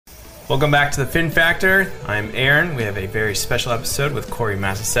Welcome back to the Fin Factor. I'm Aaron. We have a very special episode with Corey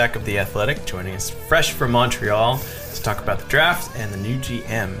Masasek of The Athletic joining us fresh from Montreal to talk about the draft and the new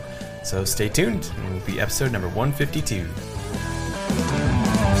GM. So stay tuned, and it will be episode number 152.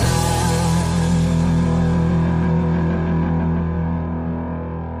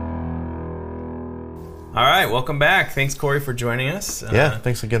 All right, welcome back. Thanks, Corey, for joining us.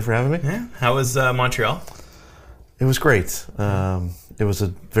 Thanks again for having me. Yeah. How was Montreal? It was great. It was a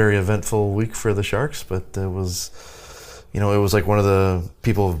very eventful week for the Sharks, but it was like one of the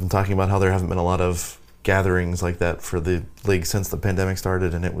people have been talking about how there haven't been a lot of gatherings like that for the league since the pandemic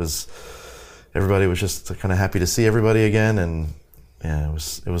started, and everybody was just kind of happy to see everybody again, and yeah, it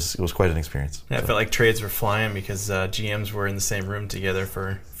was quite an experience. Yeah, I felt like trades were flying because GMs were in the same room together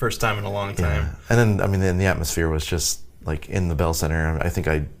for first time in a long time. Yeah. And then, the atmosphere was just like in the Bell Center. I think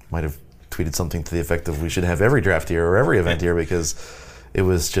I might have tweeted something to the effect of we should have every draft here or every event here, because it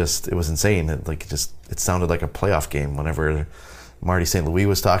was insane. It sounded like a playoff game whenever Marty St. Louis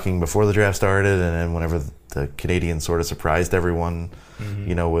was talking before the draft started, and then whenever the Canadians sort of surprised everyone,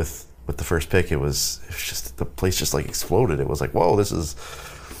 with the first pick, it was just, the place just like exploded. It was like, whoa, this is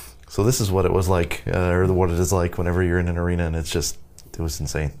what it was like, or what it is like whenever you're in an arena, and it was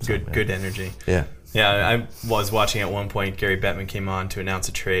insane. Good energy. Yeah. Yeah, I was watching at one point, Gary Bettman came on to announce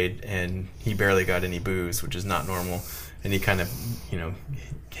a trade, and he barely got any boos, which is not normal. And he kind of,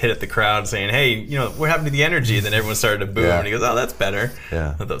 hit at the crowd saying, hey, what happened to the energy? And then everyone started to boo, and he goes, oh, that's better. Yeah.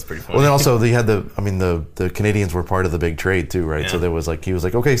 I thought that was pretty funny. Well, then also they had the Canadians were part of the big trade too, right? Yeah. So there was he was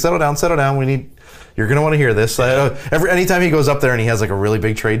like, okay, settle down. You're going to want to hear this. Anytime he goes up there and he has like a really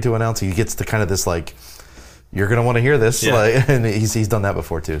big trade to announce, he gets to kind of this like, you're going to want to hear this. Yeah. And he's done that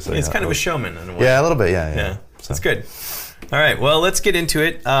before too. So he's kind of a showman in a way. Yeah, a little bit. Yeah. So. That's good. All right, well, let's get into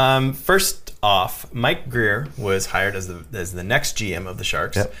it. First off, Mike Grier was hired as the next GM of the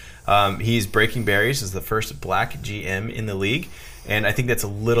Sharks. Yep. He's breaking barriers as the first black GM in the league. And I think that's a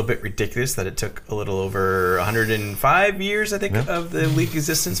little bit ridiculous that it took a little over 105 years, I think, of the league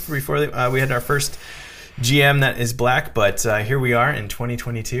existence before we had our first GM that is black. But here we are in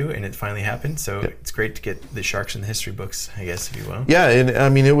 2022, and it finally happened. So It's great to get the Sharks in the history books, I guess, if you will. Yeah, and I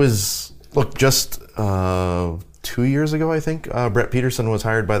mean, it was, just 2 years ago, I think, Brett Peterson was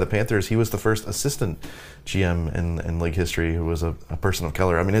hired by the Panthers. He was the first assistant GM in league history who was a person of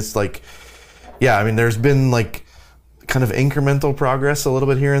color. I mean, it's like, there's been like kind of incremental progress a little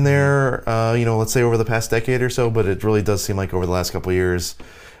bit here and there, let's say over the past decade or so, but it really does seem like over the last couple of years,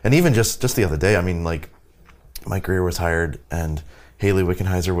 and even just the other day, I mean, like Mike Grier was hired and Haley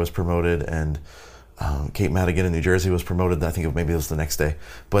Wickenheiser was promoted, and Kate Madigan in New Jersey was promoted. I think maybe it was the next day,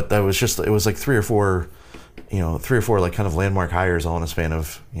 but it was like three or four like kind of landmark hires all in a span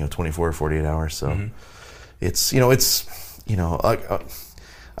of 24 or 48 hours. So Mike is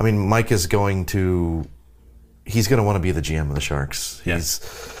he's going to want to be the GM of the Sharks.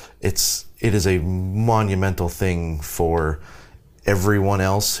 It is a monumental thing for everyone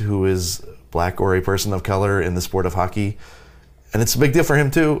else who is black or a person of color in the sport of hockey, and it's a big deal for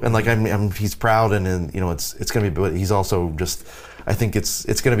him too. And he's proud, and it's going to be. But he's also just, I think it's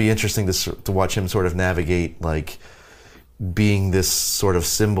going to be interesting to watch him sort of navigate like being this sort of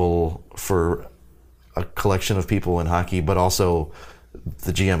symbol for a collection of people in hockey, but also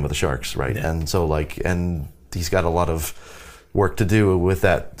the GM of the Sharks, right? Yeah. And so and he's got a lot of work to do with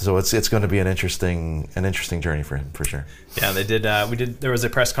that. So it's going to be an interesting journey for him, for sure. Yeah, they did. There was a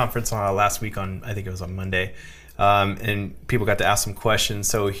press conference last week I think it was on Monday, and people got to ask some questions.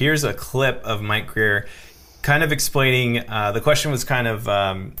 So here's a clip of Mike Grier kind of explaining. The question was kind of,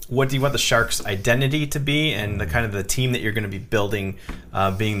 what do you want the Sharks' identity to be, and the kind of the team that you're going to be building,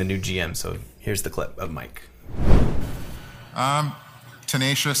 being the new GM. So here's the clip of Mike.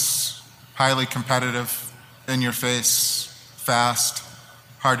 Tenacious, highly competitive, in your face, fast,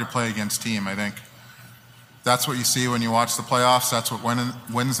 hard to play against team. I think that's what you see when you watch the playoffs. That's what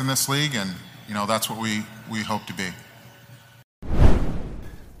wins in this league, and that's what we hope to be.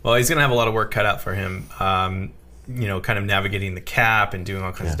 Well, he's going to have a lot of work cut out for him, kind of navigating the cap and doing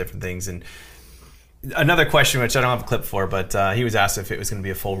all kinds of different things. And another question, which I don't have a clip for, but he was asked if it was going to be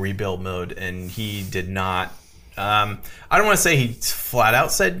a full rebuild mode, and he did not. I don't want to say he flat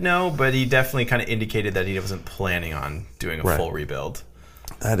out said no, but he definitely kind of indicated that he wasn't planning on doing a full rebuild.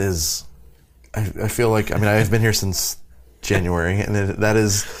 That is, I feel like, I've been here since January, and that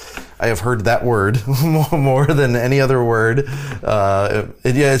is, I have heard that word more than any other word.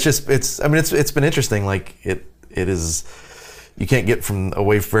 It's been interesting. Like it is, you can't get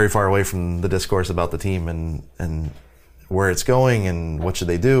very far away from the discourse about the team and where it's going and what should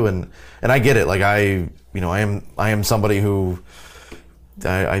they do, and I get it. Like I am somebody who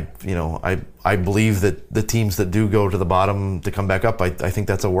I believe that the teams that do go to the bottom to come back up, I think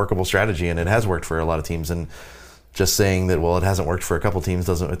that's a workable strategy, and it has worked for a lot of teams. And just saying that, well, it hasn't worked for a couple teams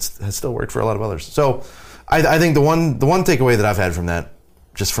it has still worked for a lot of others. So I think the one takeaway that I've had from that,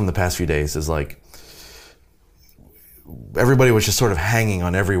 just from the past few days, is like everybody was just sort of hanging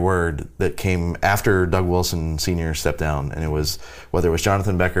on every word that came after Doug Wilson Sr. stepped down, and it was, whether it was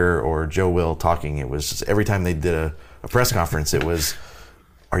Jonathan Becker or Joe Will talking, it was just every time they did a press conference, it was,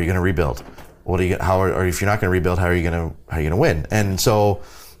 are you going to rebuild? Or if you're not going to rebuild, how are you going to win? And so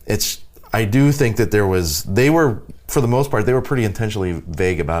I do think that they were, for the most part, they were pretty intentionally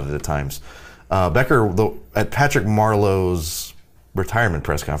vague about it at times. Becker, at Patrick Marleau's retirement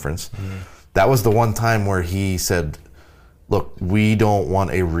press conference, that was the one time where he said, look, we don't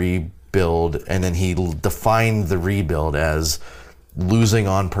want a rebuild, and then he defined the rebuild as losing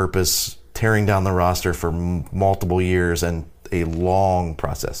on purpose, tearing down the roster for multiple years, and a long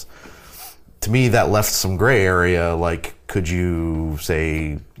process. To me, that left some gray area, like, could you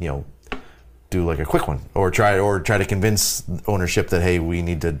say, do like a quick one, or try to convince ownership that, hey, we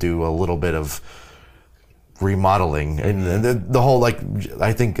need to do a little bit of remodeling, and the whole, like,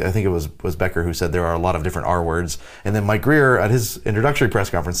 I think it was Becker who said there are a lot of different R words, and then Mike Grier at his introductory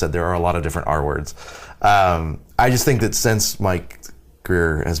press conference said there are a lot of different R words. I just think that since Mike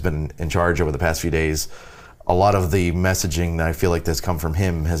Grier has been in charge over the past few days, a lot of the messaging that I feel like that's come from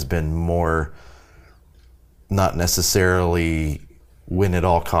him has been more not necessarily win at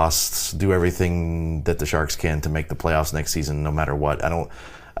all costs, do everything that the Sharks can to make the playoffs next season no matter what.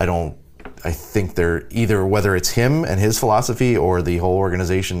 I think they're either, whether it's him and his philosophy or the whole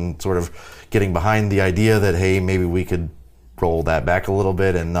organization sort of getting behind the idea that, hey, maybe we could roll that back a little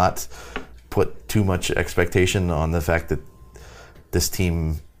bit and not put too much expectation on the fact that this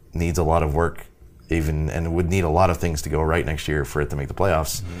team needs a lot of work and would need a lot of things to go right next year for it to make the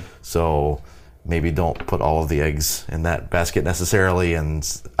playoffs. So maybe don't put all of the eggs in that basket necessarily. And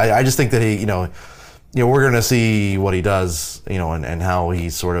I just think that he, we're going to see what he does, and how he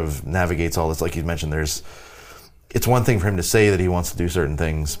sort of navigates all this. Like you mentioned, it's one thing for him to say that he wants to do certain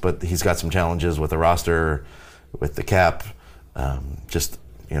things, but he's got some challenges with the roster, with the cap. It's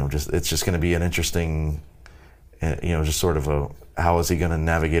just going to be an interesting, just sort of how is he going to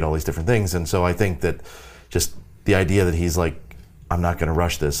navigate all these different things? And so I think that just the idea that he's like, I'm not going to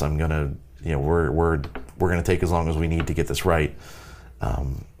rush this. I'm going to, we're going to take as long as we need to get this right. I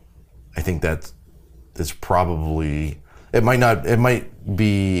think that is probably, it might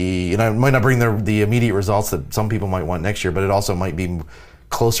be, it might not bring the immediate results that some people might want next year, but it also might be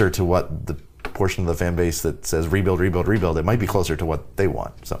closer to what the portion of the fan base that says rebuild. It might be closer to what they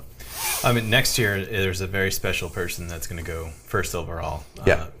want. So, next year there's a very special person that's going to go first overall.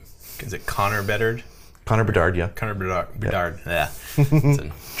 Yeah. Is it Connor Bedard? Connor Bedard, yeah. Connor Bedard, yeah.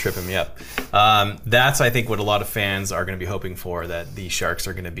 Tripping me up. That's, I think, what a lot of fans are going to be hoping for, that the Sharks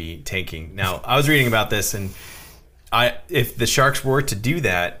are going to be tanking. Now, I was reading about this, and if the Sharks were to do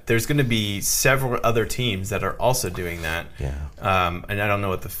that, there's going to be several other teams that are also doing that. Yeah. And I don't know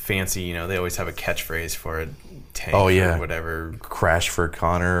what the fancy, they always have a catchphrase for it. Tank or whatever. Crash for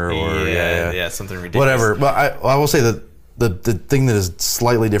Connor, or something ridiculous. Whatever. But I will say that the thing that is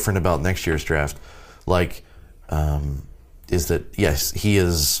slightly different about next year's draft, is that, yes, he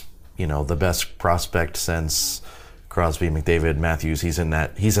is, the best prospect since Crosby, McDavid, Matthews. He's in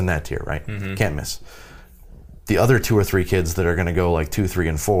that tier, right? Mm-hmm. Can't miss. The other 2 or 3 kids that are going to go like 2, 3,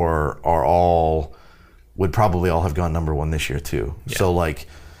 and 4 would probably all have gone number 1 this year too. Yeah. So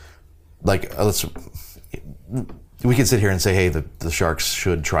we could sit here and say, hey, the Sharks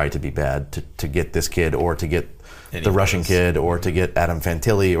should try to be bad to get this kid, or to get the Russian kid, or to get Adam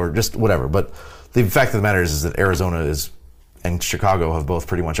Fantilli, or just whatever. But the fact of the matter is that Arizona and Chicago have both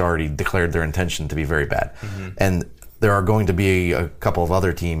pretty much already declared their intention to be very bad. Mm-hmm. And there are going to be a couple of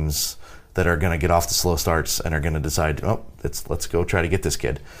other teams that are going to get off the slow starts and are going to decide, let's go try to get this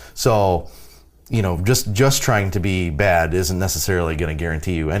kid. So, just trying to be bad isn't necessarily going to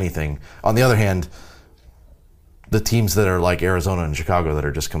guarantee you anything. On the other hand, the teams that are like Arizona and Chicago that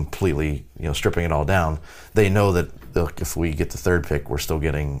are just completely, stripping it all down, they know that, look, if we get the 3rd pick, we're still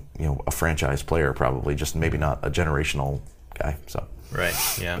getting, a franchise player, probably, just maybe not a generational guy. So right,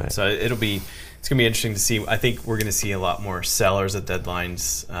 yeah. But, so it's going to be interesting to see. I think we're going to see a lot more sellers at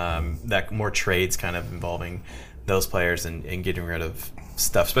deadlines, that more trades kind of involving those players and getting rid of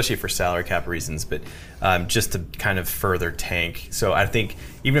stuff, especially for salary cap reasons, but just to kind of further tank. So I think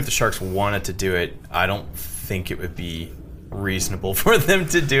even if the Sharks wanted to do it, I don't think it would be reasonable for them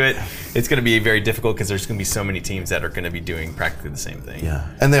to do it. It's going to be very difficult because there's going to be so many teams that are going to be doing practically the same thing. Yeah,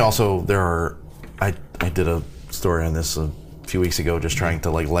 and I did a story on this a few weeks ago, just trying to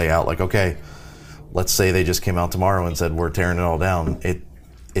like lay out like, okay, let's say they just came out tomorrow and said we're tearing it all down. It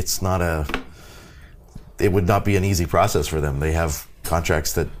would not be an easy process for them. They have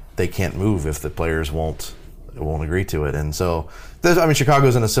contracts that they can't move if the players won't agree to it. And so,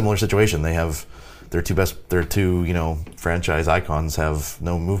 Chicago's in a similar situation. They have their two franchise icons have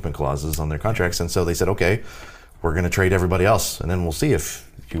no movement clauses on their contracts, and so they said, okay, we're going to trade everybody else, and then we'll see if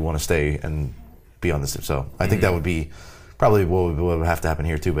you want to stay and be on this team. So I think that would be probably what would have to happen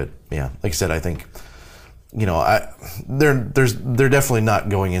here too. But yeah, like I said, I think they're definitely not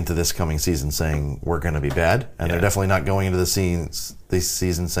going into this coming season saying we're going to be bad, and they're definitely not going into this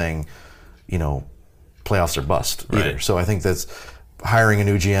season saying, playoffs are bust either. Right. So I think that's hiring a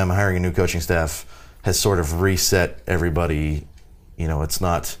new GM, hiring a new coaching staff has sort of reset everybody. It's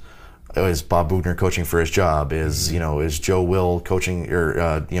not, is Bob Bugner coaching for his job? Is Joe Will coaching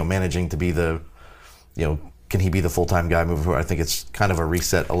or managing to be the, can he be the full-time guy moving forward? I think it's kind of a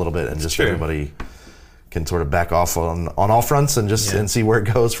reset a little bit, and just everybody can sort of back off on all fronts and just and see where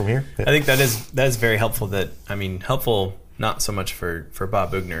it goes from here. I think that is very helpful. Helpful not so much for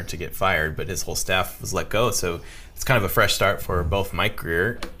Bob Bugner to get fired, but his whole staff was let go. So it's kind of a fresh start for both Mike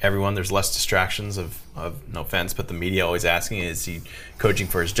Grier. Everyone, there's less distractions of no offense, but the media always asking, is he coaching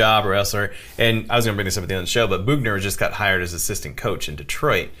for his job or elsewhere? And I was going to bring this up at the end of the show, but Bugner just got hired as assistant coach in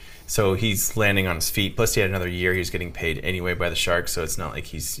Detroit. So he's landing on his feet. Plus, he had another year. He was getting paid anyway by the Sharks, so it's not like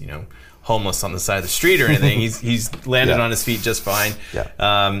he's homeless on the side of the street or anything. He's landed on his feet just fine. Yeah.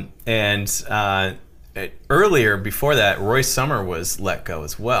 Earlier, before that, Roy Sommer was let go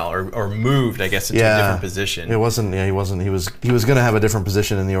as well, or moved, I guess, into a different position. It wasn't. Yeah, he wasn't. He was going to have a different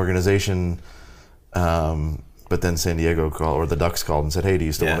position in the organization, but then San Diego called, or the Ducks called and said, "Hey, do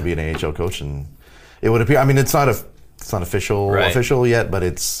you still want to be an AHL coach?" And it would appear. It's not official yet, but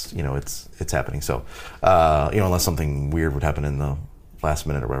it's happening. So, unless something weird would happen in the last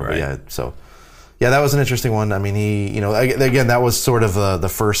minute or whatever. Right. Yeah. So. Yeah, that was an interesting one. He, again, that was sort of the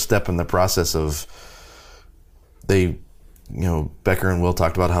first step in the process of Becker and Will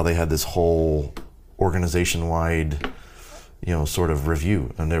talked about how they had this whole organization-wide, sort of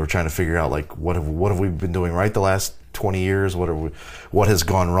review, and they were trying to figure out like what have we been doing right the last 20 years? What has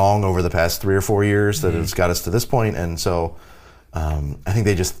gone wrong over the past 3 or 4 years that has got us to this point? And so, I think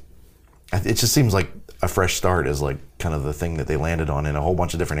it just seems like a fresh start is like kind of the thing that they landed on in a whole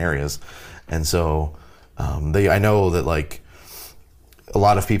bunch of different areas. And so I know that like a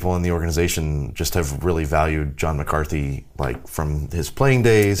lot of people in the organization just have really valued John McCarthy, like from his playing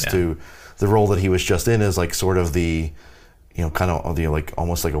days to the role that he was just in as like sort of the, kind of the like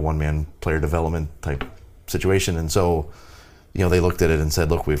almost like a one-man player development type situation. And so, they looked at it and said,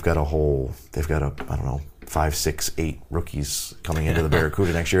 look, they've got 5, 6, 8 rookies coming into the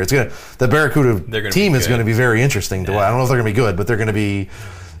Barracuda next year. The Barracuda team is going to be very interesting to watch. I don't know if they're going to be good, but they're going to be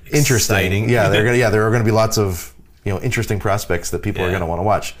interesting. Exciting. Yeah, there are going to be lots of interesting prospects that people are going to want to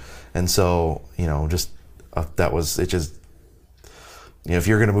watch. And so that was it. Just if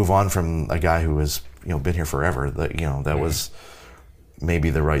you're going to move on from a guy who has been here forever, that was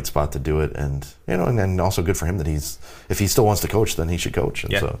maybe the right spot to do it, and and also good for him that if he still wants to coach, then he should coach.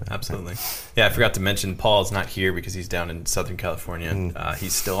 And absolutely. Yeah, I forgot to mention Paul's not here because he's down in Southern California.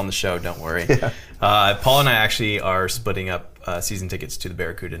 He's still on the show. Don't worry. Paul and I actually are splitting up season tickets to the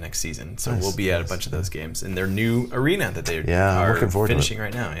Barracuda next season, so we'll be at a bunch of those games in their new arena that they are finishing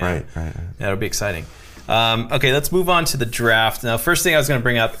right now. Right. Yeah, it'll be exciting. Okay, let's move on to the draft. Now, first thing I was going to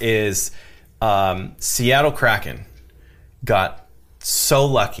bring up is Seattle Kraken got so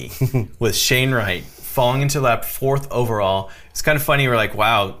lucky with Shane Wright falling into that 4th overall. It's kind of funny. We're like,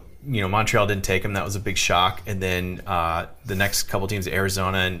 wow, Montreal didn't take him. That was a big shock. And then the next couple teams,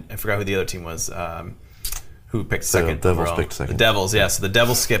 Arizona, and I forgot who the other team was. Who picked second? The Devils overall. picked second. The Devils, yeah. So the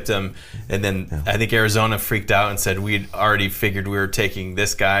Devils skipped him, and then I think Arizona freaked out and said we'd already figured we were taking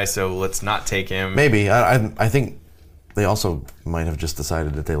this guy, so let's not take him. Maybe I think they also might have just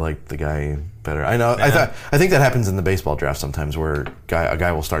decided that they liked the guy better. I know. Yeah. I think that happens in the baseball draft sometimes, where a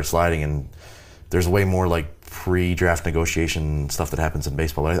guy will start sliding, and there's way more like pre-draft negotiation stuff that happens in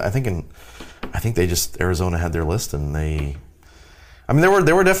baseball. But I think they just Arizona had their list, and there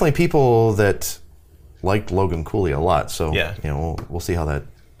were definitely people that liked Logan Cooley a lot. So we'll see how that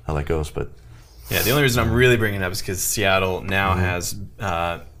goes. But yeah, the only reason I'm really bringing it up is because Seattle now has.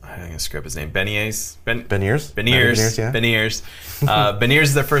 I'm going to screw up his name. Beniers. Beniers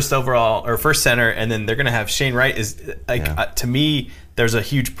is their first overall or first center, and then they're going to have Shane Wright. To me, there's a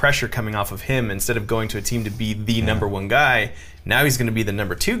huge pressure coming off of him. Instead of going to a team to be the number one guy, now he's going to be the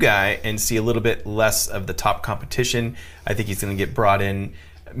number 2 guy and see a little bit less of the top competition. I think he's going to get brought in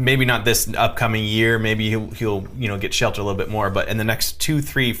maybe not this upcoming year, maybe he'll get sheltered a little bit more, but in the next 2,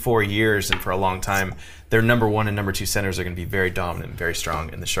 3, 4 years and for a long time, their number 1 and number 2 centers are going to be very dominant and very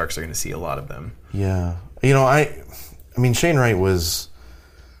strong, and the Sharks are going to see a lot of them. Yeah. I mean, Shane Wright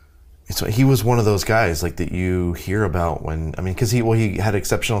he was one of those guys like that you hear about because he had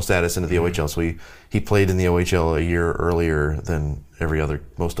exceptional status into the OHL, so he played in the OHL a year earlier than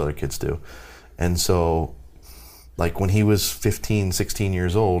most other kids do. And so like when he was 15, 16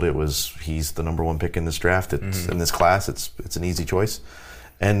 years old, he's the number 1 pick in this draft. It's in this class. It's an easy choice.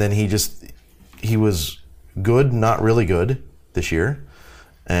 And then he was good, not really good this year.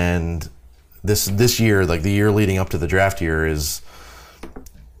 And this year, like the year leading up to the draft year, is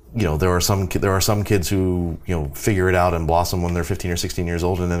there are some kids who figure it out and blossom when they're 15 or 16 years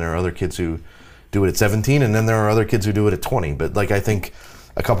old, and then there are other kids who do it at 17, and then there are other kids who do it at 20. But like I think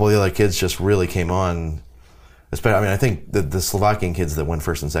a couple of the other kids just really came on. I think the Slovakian kids that went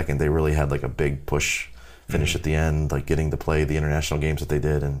first and second, they really had like a big push finish at the end, like getting to play the international games that they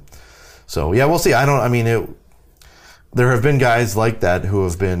did. And so yeah, we'll see. There have been guys like that who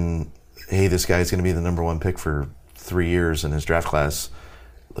have been, hey, this guy's going to be the number 1 pick for 3 years in his draft class.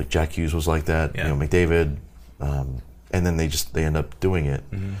 Like Jack Hughes was like that, McDavid, and then they end up doing it.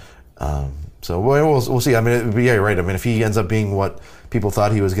 So we'll see. Yeah, you're right. If he ends up being what people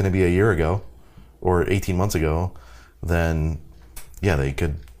thought he was going to be a year ago or 18 months ago, then yeah, they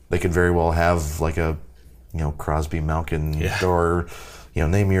could very well have like a Crosby, Malkin, or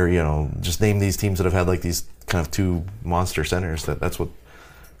just name these teams that have had like these kind of 2 monster centers. That's what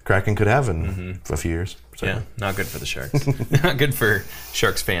Kraken could have in a few years. So. Yeah, not good for the Sharks. Not good for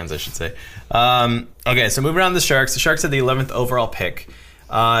Sharks fans, I should say. Okay, so moving on to the Sharks. The Sharks had the 11th overall pick.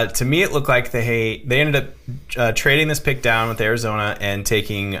 To me, it looked like they ended up trading this pick down with Arizona and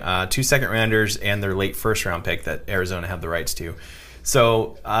taking 2 second-rounders and their late first-round pick that Arizona had the rights to.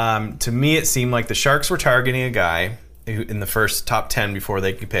 So to me, it seemed like the Sharks were targeting a guy who, in the first top 10 before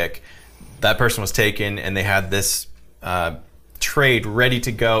they could pick. That person was taken, and they had this trade ready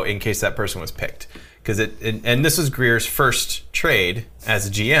to go in case that person was picked. And this was Grier's first trade as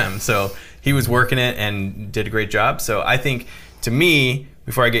a GM, so he was working it and did a great job. So I think, to me,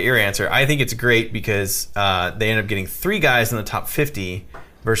 before I get your answer, I think it's great because they ended up getting 3 guys in the top 50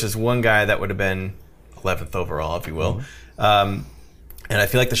 versus 1 guy that would have been 11th overall, if you will. And I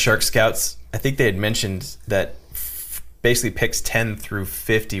feel like the Shark scouts, I think they had mentioned that basically picks 10 through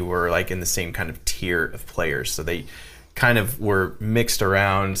 50 were like in the same kind of tier of players. So they kind of were mixed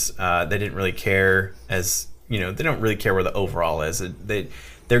around. They didn't really care they don't really care where the overall is.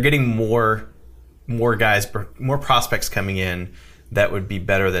 They're getting more guys, more prospects coming in that would be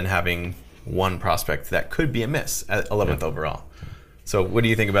better than having 1 prospect that could be a miss at 11th overall. So what do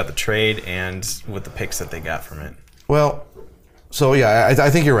you think about the trade and with the picks that they got from it? Well, so yeah, I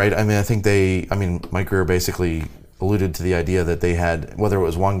think you're right. I think Mike Grier basically alluded to the idea that they had, whether it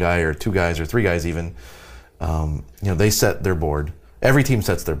was 1 guy or 2 guys or 3 guys even, they set their board. Every team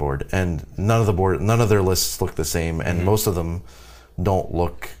sets their board, and none of their lists look the same, and most of them don't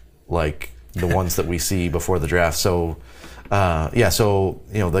look like the ones that we see before the draft. So,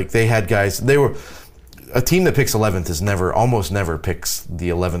 like they had guys. They were a team that picks 11th almost never picks the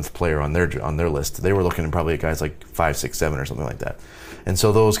 11th player on their list. They were looking probably at guys like 5, 6, 7 or something like that. And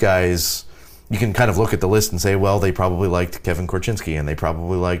so those guys, you can kind of look at the list and say, well, they probably liked Kevin Korchinski and they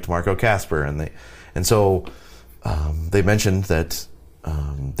probably liked Marco Kasper, and so they mentioned that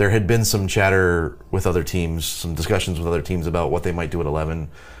there had been some chatter with other teams, some discussions with other teams about what they might do at 11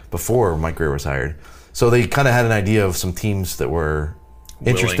 before Mike Grier was hired. So they kind of had an idea of some teams that were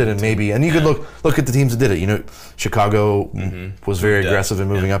interested in maybe, and you could look at the teams that did it. Chicago was very aggressive in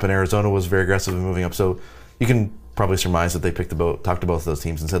moving up, and Arizona was very aggressive in moving up. So you can probably surmise that they talked to both of those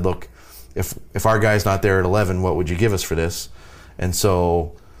teams and said, look, if our guy's not there at 11, what would you give us for this? And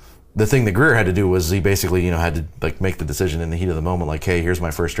so the thing that Grier had to do was he basically, had to like make the decision in the heat of the moment, like, hey, here's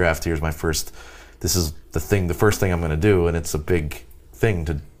my first draft, this is the first thing I'm going to do, and it's a big thing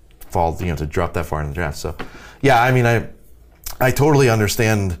to fall, to drop that far in the draft. So, yeah, I totally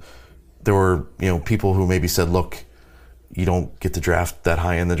understand. There were, people who maybe said, look, you don't get to draft that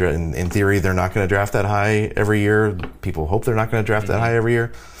high in the draft. In theory, they're not going to draft that high every year. People hope they're not going to draft that high every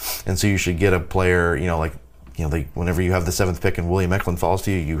year, and so you should get a player, whenever you have the 7th pick and William Eklund falls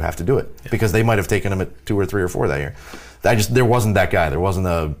to you, you have to do it because they might have taken him at 2 or 3 or 4 that year. There wasn't that guy. There wasn't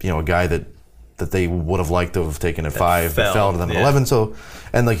a guy that they would have liked to have taken at 5 that fell to them at 11. So,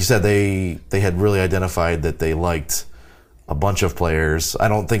 and like you said, they had really identified that they liked a bunch of players. I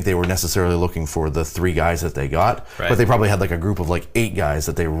don't think they were necessarily looking for the 3 guys that they got, but they probably had like a group of like 8 guys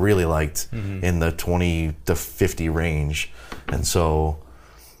that they really liked in the 20 to 50 range. And so,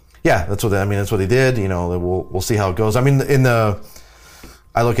 yeah, that's what they did. You know, we'll see how it goes. I mean,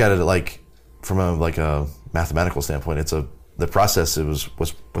 I look at it like from a mathematical standpoint. The process was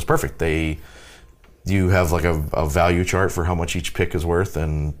perfect. You have like a value chart for how much each pick is worth,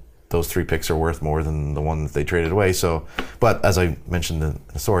 and those 3 picks are worth more than the one that they traded away. So, but as I mentioned in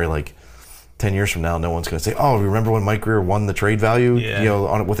the story, like 10 years from now, no one's going to say, "Oh, remember when Mike Grier won the trade value?" You know,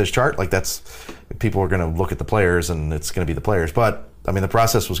 on it with his chart. Like people are going to look at the players, and it's going to be the players. But I mean, the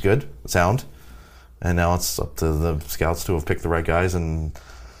process was good, sound, and now it's up to the scouts to have picked the right guys, and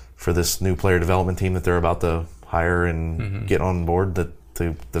for this new player development team that they're about to hire and get on board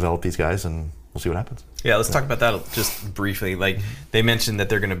to develop these guys, and we'll see what happens. Yeah, let's talk about that just briefly. Like, they mentioned that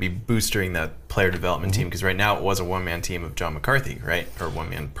they're going to be boosting that player development team, because right now it was a one-man team of John McCarthy, right? Or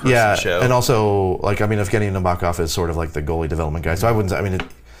one-man person show. And also, like, I mean, Evgeny Nabokov is sort of like the goalie development guy. So I wouldn't, I mean,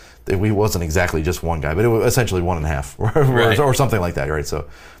 it wasn't exactly just one guy, but it was essentially 1.5 or something like that, right? So,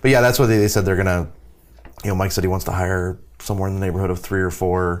 but yeah, that's what they said they're going to, you know, Mike said he wants to hire somewhere in the neighborhood of 3 or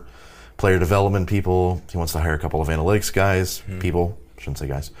 4 player development people. He wants to hire a couple of analytics guys, people, shouldn't say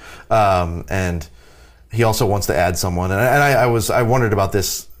guys. And he also wants to add someone, and I wondered about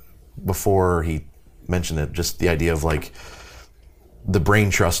this before he mentioned it. Just the idea of like the brain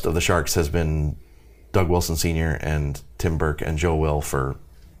trust of the Sharks has been Doug Wilson Sr. and Tim Burke and Joe Will for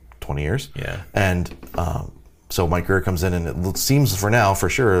 20 years. Yeah, and so Mike Grier comes in, and it seems for now, for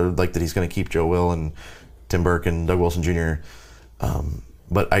sure, like that he's going to keep Joe Will and Tim Burke and Doug Wilson Jr.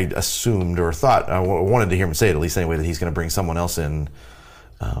 But I assumed or thought, I wanted to hear him say it at least anyway, that he's going to bring someone else in,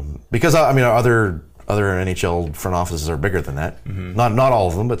 because I mean other NHL front offices are bigger than that. Not all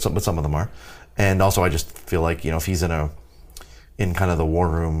of them, but some of them are. And also, I just feel like, you know, if he's in kind of the war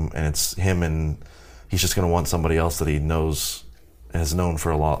room, and it's him, and he's just going to want somebody else that he has known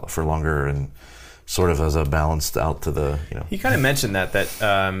for longer, and sort of as a balanced out to the, you know. He kind of mentioned that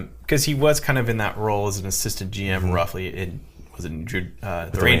because he was kind of in that role as an assistant GM roughly in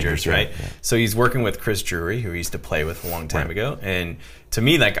the Rangers, right? Yeah. So he's working with Chris Drury, who he used to play with a long time ago. And to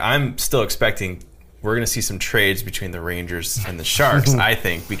me, like, I'm still expecting we're going to see some trades between the Rangers and the Sharks, I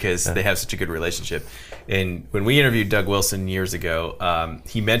think, because they have such a good relationship. And when we interviewed Doug Wilson years ago,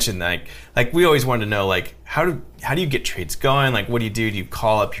 he mentioned like we always wanted to know, like, how do you get trades going? Like, what do? Do you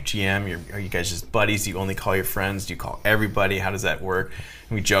call up your GM? Are you guys just buddies? Do you only call your friends? Do you call everybody? How does that work?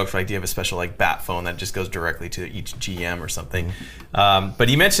 And we joked, like, do you have a special like bat phone that just goes directly to each GM or something? But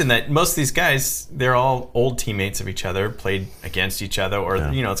he mentioned that most of these guys, they're all old teammates of each other, played against each other, or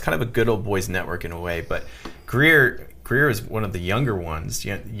you know, it's kind of a good old boys network in a way. But Grier is one of the younger ones,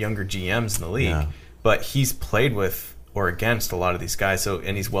 younger GMs in the league. Yeah. But he's played with or against a lot of these guys,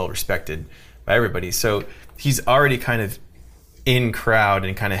 and he's well respected by everybody. So he's already kind of in crowd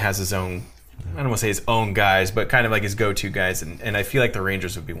and kind of has his own, I don't want to say his own guys, but kind of like his go-to guys. And I feel like the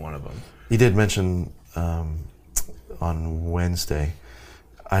Rangers would be one of them. He did mention on Wednesday,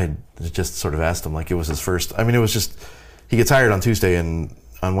 I just sort of asked him, like, it was his first, I mean, it was just, he gets hired on Tuesday, and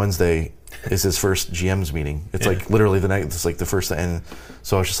on Wednesday is his first GM's meeting. It's like literally the night, it's like the first, and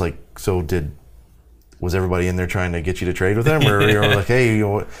so I was just like, was everybody in there trying to get you to trade with him, or you were like, hey, you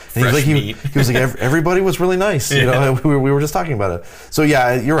know? And he was like, everybody was really nice. You know, we were just talking about it. So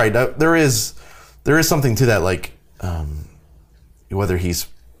yeah, you're right. There is something to that, like whether he's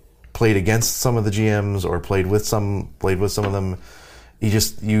played against some of the GMs or played with some of them.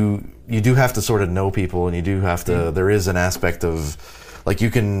 You do have to sort of know people, and you do have to. There is an aspect of, like, you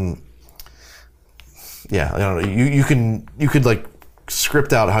can. Yeah, I don't know. You could like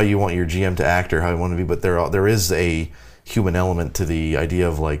script out how you want your GM to act or how you want to be, but there is a human element to the idea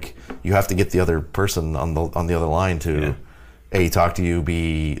of, like, you have to get the other person on the other line to A, talk to you,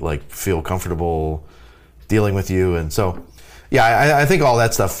 B, like, feel comfortable dealing with you. And so I think all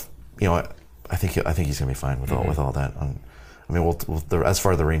that stuff, you know, I think he's gonna be fine with all that. I mean, as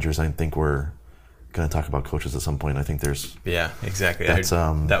far as the Rangers, I think we're going to talk about coaches at some point. I think there's exactly.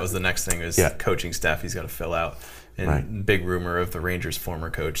 That was the next thing, is coaching staff he's got to fill out. And big rumor of the Rangers'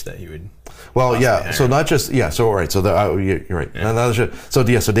 former coach that he would. Well, hire. So not just So all right. So you're right. Yeah. So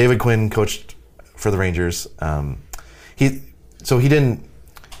David Quinn coached for the Rangers. He didn't.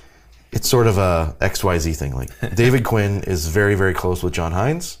 It's sort of a XYZ thing. Like, David Quinn is very, very close with John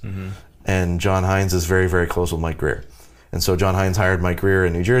Hines, and John Hines is very, very close with Mike Grier. And so John Hines hired Mike Grier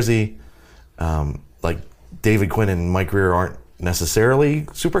in New Jersey. Like, David Quinn and Mike Grier aren't necessarily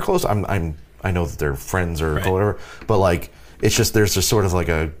super close. I know that they're friends or whatever, but, like, it's just, there's just sort of like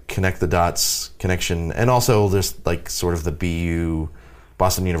a connect the dots connection, and also there's, like, sort of the BU,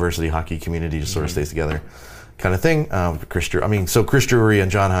 Boston University hockey community just sort of stays together kind of thing. Chris Drury and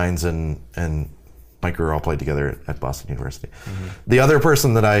John Hines and Mike Grier all played together at Boston University. The other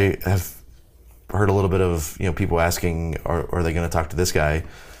person that I have heard a little bit of, people asking, are they going to talk to this guy,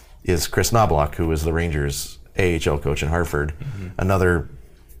 is Chris Knobloch, who was the Rangers AHL coach in Hartford. Another,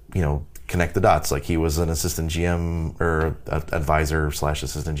 connect the dots. Like, he was an assistant GM or advisor /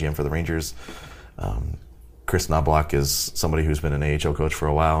 assistant GM for the Rangers. Chris Knobloch is somebody who's been an AHL coach for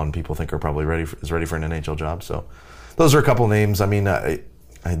a while, and people think are probably ready for an NHL job. So, those are a couple names. I mean, I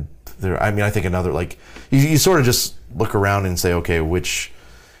think another, like, you sort of just look around and say, okay, which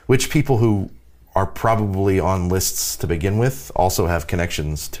people who are probably on lists to begin with also have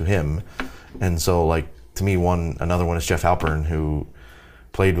connections to him. And so, like, to me, another one is Jeff Halpern, who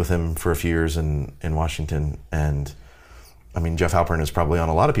played with him for a few years in Washington. And I mean, Jeff Halpern is probably on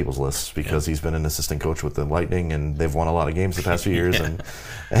a lot of people's lists because he's been an assistant coach with the Lightning, and they've won a lot of games the past few years. And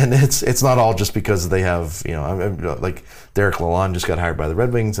it's not all just because they have, like Derek Lalonde just got hired by the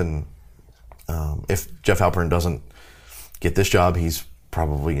Red Wings, and if Jeff Halpern doesn't get this job, he's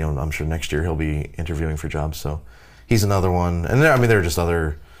probably, I'm sure next year he'll be interviewing for jobs. So he's another one. And there are just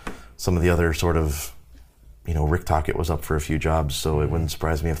some of the other sort of, Rick Tocchet was up for a few jobs, so it wouldn't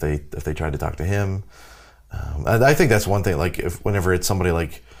surprise me if they tried to talk to him. I think that's one thing. Like, whenever it's somebody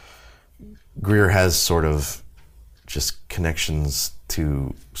like Grier has sort of just connections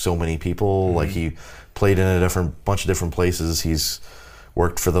to so many people. Like, he played in a bunch of different places. He's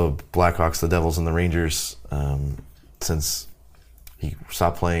worked for the Blackhawks, the Devils, and the Rangers since he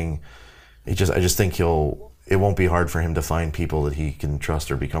stopped playing. I just think it won't be hard for him to find people that he can trust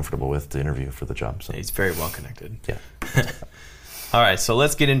or be comfortable with to interview for the job. So he's very well connected. Yeah. All right, so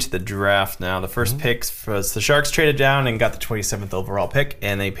let's get into the draft now. The first picks was the Sharks traded down and got the 27th overall pick,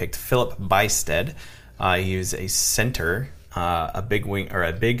 and they picked Philip Bystead. He was a center, a big wing or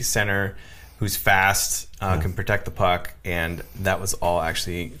a big center who's fast, can protect the puck, and that was all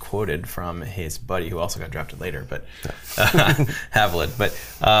actually quoted from his buddy, who also got drafted later, but Haviland. But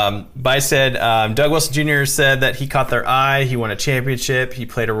Bystead, Doug Wilson Jr. said that he caught their eye. He won a championship. He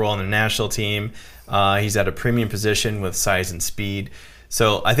played a role in the national team. He's at a premium position with size and speed.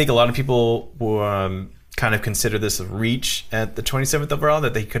 So I think a lot of people will, kind of consider this a reach at the 27th overall,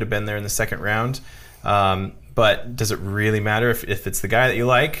 that they could have been there in the second round. But does it really matter if it's the guy that you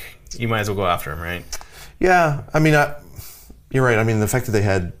like? You might as well go after him, right? Yeah, I mean, you're right. I mean, the fact that they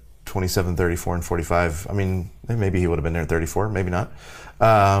had 27, 34, and 45, I mean, maybe he would have been there at 34, maybe not.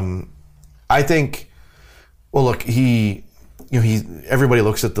 I think, well, look, everybody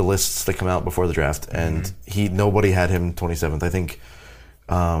looks at the lists that come out before the draft, and nobody had him 27th. I think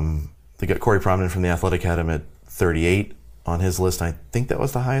they got Corey Prominent from The Athletic had him at 38 on his list. I think that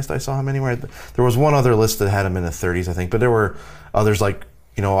was the highest I saw him anywhere. There was one other list that had him in the 30s, I think, but there were others like,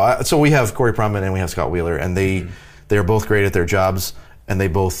 so we have Corey Prominent and we have Scott Wheeler, and they are both great at their jobs, and they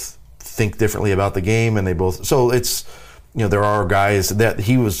both think differently about the game, and they both, so it's, there are guys that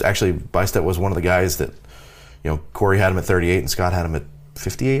Bystead was one of the guys that, Corey had him at 38 and Scott had him at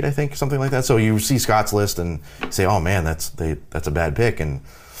 58, I think, something like that. So you see Scott's list and say, oh man, that's a bad pick,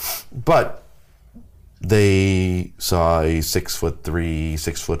 but they saw a 6'3",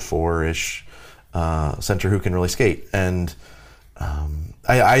 6'4" center who can really skate, and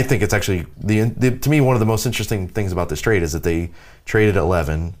I think it's actually to me one of the most interesting things about this trade is that they traded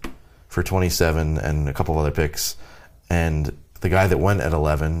 11 for 27 and a couple of other picks, and the guy that went at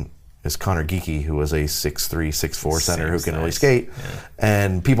 11 is Connor Geekie, who was a 6'3", 6'4" center who can really skate,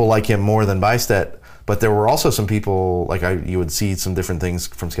 and people like him more than Bystead. But there were also some people, like you would see some different things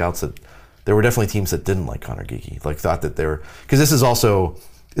from scouts, that there were definitely teams that didn't like Connor Geekie, like thought that they were, because this is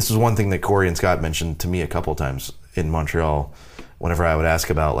one thing that Corey and Scott mentioned to me a couple of times in Montreal. Whenever I would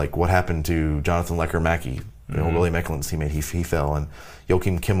ask about like what happened to Jonathan Lecker-Mackey, Willie Meckelin's teammate, he fell, and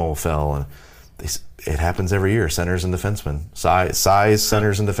Joachim Kimmel fell, and it happens every year. Centers and defensemen, size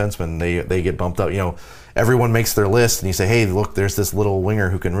centers and defensemen, they get bumped up. Everyone makes their list, and you say, hey, look, there's this little winger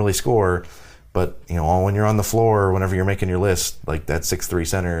who can really score, but when you're on the floor, whenever you're making your list, like that 6'3"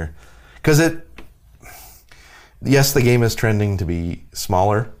 center, because yes, the game is trending to be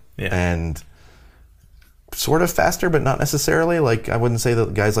smaller and sort of faster, but not necessarily. Like, I wouldn't say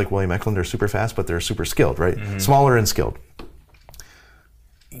that guys like William Eklund are super fast, but they're super skilled, right? Smaller and skilled.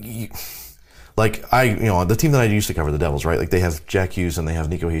 Like, the team that I used to cover, the Devils, right? Like, they have Jack Hughes and they have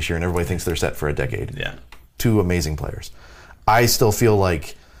Nico Hischier, and everybody thinks they're set for a decade. Yeah. Two amazing players. I still feel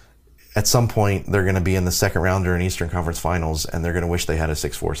like at some point they're going to be in the second round or in Eastern Conference Finals, and they're going to wish they had a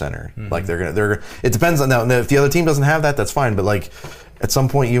 6'4" center. Like, it depends on now. If the other team doesn't have that, that's fine. But like, at some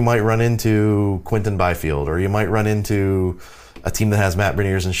point you might run into Quinton Byfield, or you might run into a team that has Matt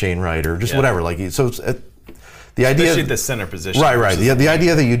Beniers and Shane Wright, or just whatever. Like, so it's, the idea, especially the center position, right. The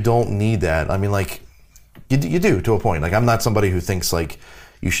idea that you don't need that. I mean, like, You do to a point. Like I'm not somebody who thinks like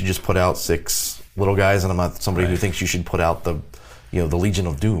you should just put out 6 little guys, and I'm not somebody who thinks you should put out the Legion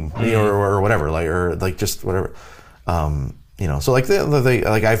of Doom, or whatever, or just whatever. So like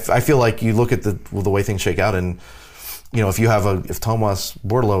I feel like you look at the way things shake out, and if Tomas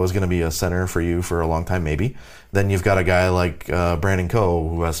Bordeleau is going to be a center for you for a long time, maybe, then you've got a guy like Brandon Coe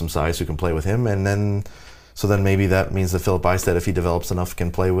who has some size who can play with him, and then maybe that means that Philip Bystedt, if he develops enough,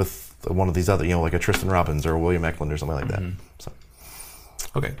 can play with one of these other, like a Tristan Robbins or a William Eklund or something like that. So.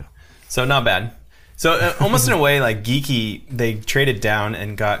 Okay, so not bad. So almost in a way, like Geeky, they traded down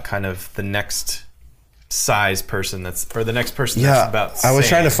and got kind of the next size person that's about. I was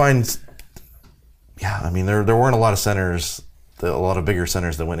trying to find. Yeah, I mean there weren't a lot of centers, a lot of bigger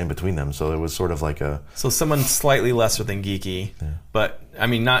centers that went in between them, so it was sort of like a. So someone slightly lesser than Geeky, but I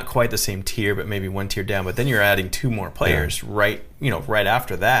mean not quite the same tier, but maybe one tier down. But then you're adding 2 more players right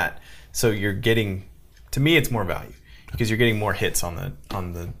after that. So you're getting, to me, it's more value because you're getting more hits on the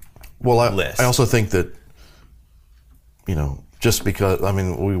list. I also think that, just because, I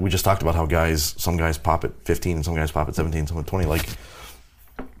mean, we just talked about how some guys pop at 15, some guys pop at 17, some at 20. Like,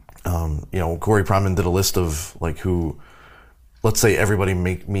 Corey Pronman did a list of like who, let's say everybody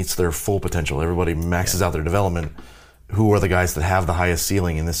meets their full potential, everybody maxes out their development. Who are the guys that have the highest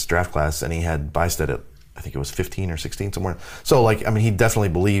ceiling in this draft class? And he had Bystedt at, I think it was 15 or 16 somewhere. So like, I mean, he definitely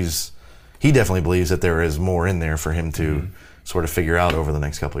believes that there is more in there for him to sort of figure out over the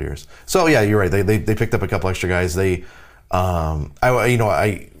next couple of years. So yeah, you're right. They picked up a couple extra guys. They, at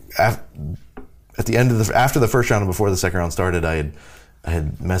the end of after the first round and before the second round started, I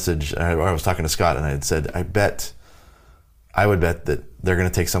had messaged. I was talking to Scott and I had said, I would bet that they're going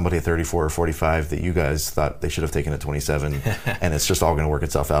to take somebody at 34 or 45 that you guys thought they should have taken at 27, and it's just all going to work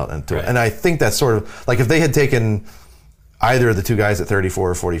itself out. And I think that's sort of like if they had taken either of the 2 guys at 34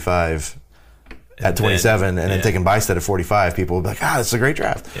 or 45 at 27 and then taken Bystedt at 45, people would be like, this is a great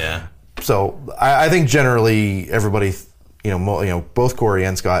draft. Yeah. So I think generally everybody, both Corey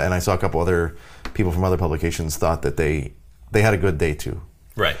and Scott, and I saw a couple other people from other publications thought that they had a good day too.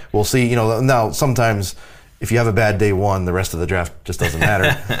 Right. We'll see. Now sometimes if you have a bad day 1, the rest of the draft just doesn't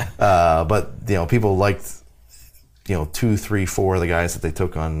matter. But people liked 2, 3, 4 of the guys that they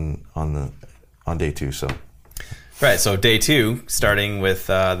took on day 2. So. Right, so day 2, starting with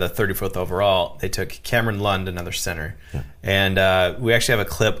the 34th overall, they took Cameron Lund, another center. Yeah. And we actually have a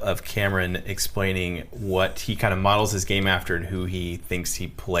clip of Cameron explaining what he kind of models his game after and who he thinks he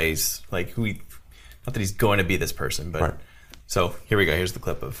plays, like not that he's going to be this person, but... Right. So here we go, here's the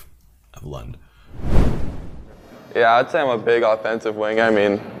clip of Lund. Yeah, I'd say I'm a big offensive wing. I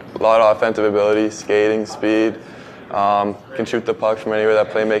mean, a lot of offensive ability, skating, speed. Can shoot the puck from anywhere,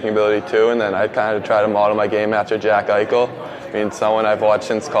 that playmaking ability too, and then I kind of try to model my game after Jack Eichel. I mean, someone I've watched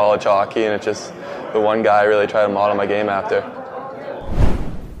since college hockey, and it's just the one guy I really try to model my game after.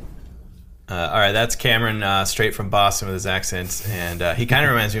 All right, that's Cameron, straight from Boston with his accent, and he kind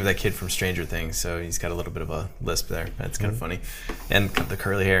of reminds me of that kid from Stranger Things, so he's got a little bit of a lisp there. That's kind of funny, and the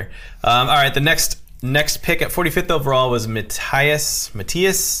curly hair. All right, the next pick at 45th overall was Matthias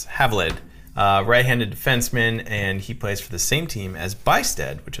Havlid. Right-handed defenseman, and he plays for the same team as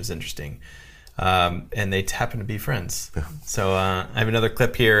Bystedt, which was interesting. And they happen to be friends. Yeah. So I have another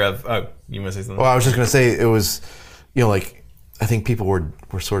clip here of. Oh, you want to say something? Well, I was just going to say it was, I think people were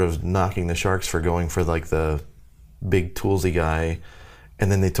sort of knocking the Sharks for going for like the big toolsy guy,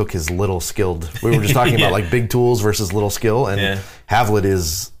 and then they took his little skilled. We were just talking about like big tools versus little skill, and Havlid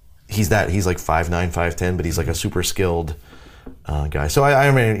he's like 5'9", 5'10", but he's like a super skilled guy. So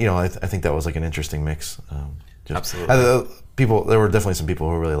I mean, I think that was like an interesting mix. Absolutely. There were definitely some people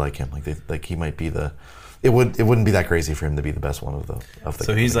who really like him. Like he might be it wouldn't be that crazy for him to be the best one of the.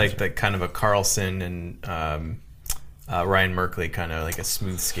 So he's like the kind of a Carlson and Ryan Merkley, kind of like a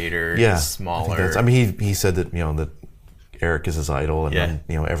smooth skater. Yeah, smaller. I mean, he said that that Eric is his idol, and then,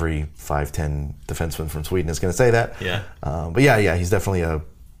 every 5'10" defenseman from Sweden is going to say that. Yeah. But yeah, he's definitely a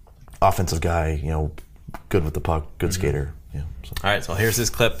offensive guy. Good with the puck, good skater. Yeah. So. All right, so here's his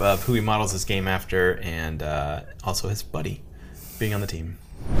clip of who he models his game after, and also his buddy being on the team.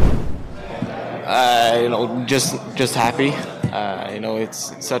 Just happy.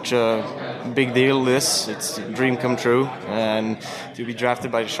 It's such a big deal. It's a dream come true, and to be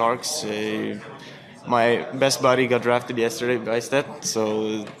drafted by the Sharks. My best buddy got drafted yesterday by Bystedt,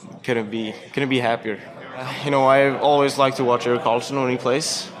 so couldn't be happier. I always like to watch Erik Karlsson when he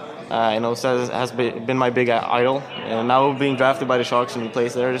plays. Seth has been my big idol, and now being drafted by the Sharks and he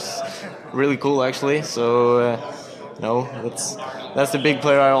plays there is really cool, actually. So, that's the big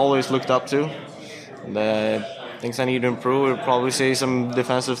player I always looked up to. And, things I need to improve, I'd probably say some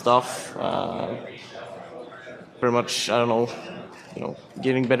defensive stuff. pretty much, I don't know,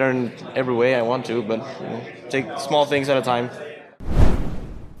 getting better in every way I want to, but take small things at a time.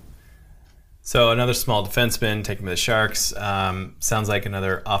 So another small defenseman taken by the Sharks. Sounds like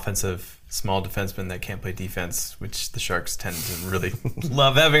another offensive small defenseman that can't play defense, which the Sharks tend to really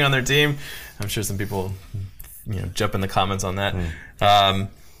love having on their team. I'm sure some people, jump in the comments on that.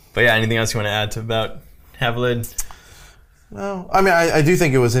 But yeah, anything else you want to add about Havilland? No, I mean, I do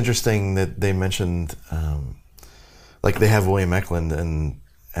think it was interesting that they mentioned, like they have William Eklund, and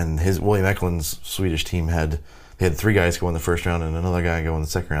William Eklund's Swedish team had 3 guys go in the first round and another guy go in the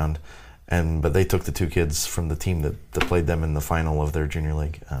second round. But they took the 2 kids from the team that played them in the final of their junior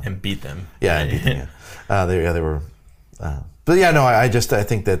league and beat them. Yeah, and beat them. Yeah, they were. But yeah, no, I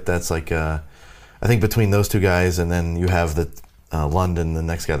think that's like I think between those 2 guys and then you have the London, the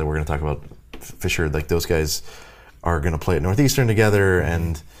next guy that we're going to talk about, Fisher. Like those guys are going to play at Northeastern together,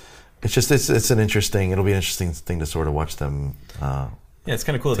 and it'll be an interesting thing to sort of watch them. Yeah, it's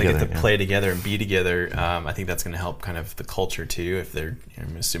kind of cool together, they get to play together and be together. I think that's going to help kind of the culture too. If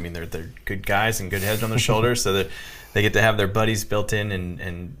I'm assuming they're good guys and good heads on their shoulders, so that they get to have their buddies built in,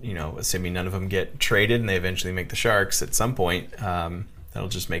 and assuming none of them get traded and they eventually make the Sharks at some point, that'll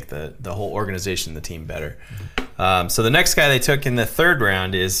just make the whole organization, the team better. So the next guy they took in the 3rd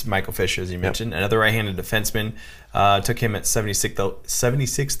round is Michael Fisher, as you mentioned, another right-handed defenseman. Took him at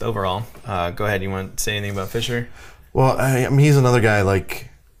 76th overall. Go ahead. You want to say anything about Fisher? Well, I mean, he's another guy like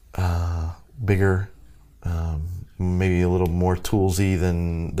bigger, maybe a little more toolsy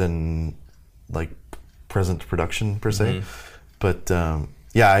than like present production per se. But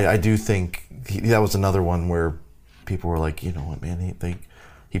I do think that was another one where people were like, you know what, man,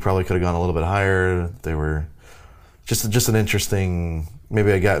 he probably could have gone a little bit higher. They were just an interesting.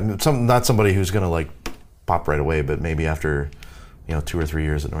 Maybe I got not somebody who's gonna like pop right away, but maybe after 2 or 3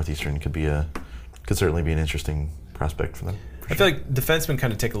 years at Northeastern could certainly be an interesting prospect for them. I feel like defensemen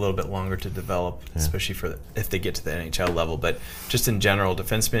kind of take a little bit longer to develop, especially if they get to the NHL level. But just in general,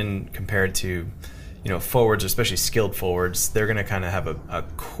 defensemen compared to forwards, especially skilled forwards, they're going to kind of have a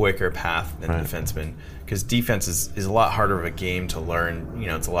quicker path than defensemen, because defense is a lot harder of a game to learn.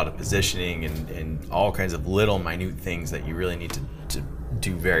 It's a lot of positioning and all kinds of little minute things that you really need to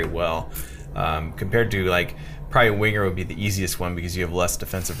do very well, compared to like. Probably winger would be the easiest one because you have less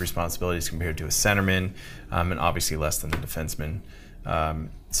defensive responsibilities compared to a centerman, and obviously less than the defenseman.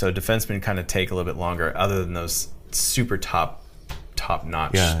 So defensemen kind of take a little bit longer, other than those super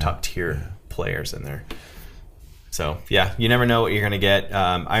top-notch, top-tier players in there. So, yeah, you never know what you're going to get.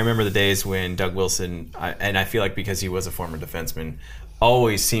 I remember the days when Doug Wilson, and I feel like because he was a former defenseman,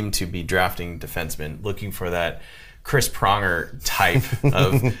 always seemed to be drafting defensemen, looking for that Chris Pronger type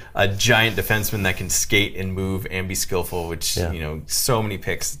of a giant defenseman that can skate and move and be skillful, which so many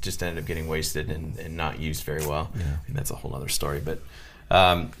picks just ended up getting wasted and not used very well. And that's a whole other story. But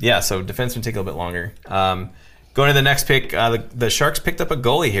so defensemen take a little bit longer. Going to the next pick, the Sharks picked up a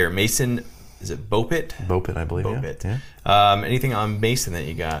goalie here, Mason. Is it Bopit? Bopit, I believe. Bopit. Yeah. Anything on Mason that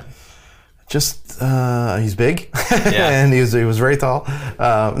you got? Just he's big, and he was very tall.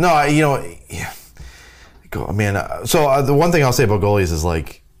 So the one thing I'll say about goalies is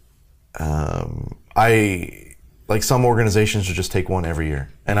like, I like some organizations will just take one every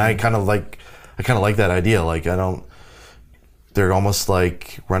year, and I kind of like that idea. Like they're almost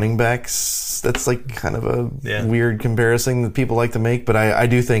like running backs. That's like kind of a weird comparison that people like to make, but I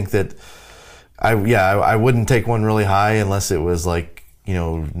do think that I wouldn't take one really high unless it was like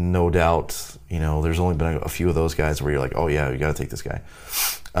no doubt there's only been a few of those guys where you're like, oh yeah, you got to take this guy.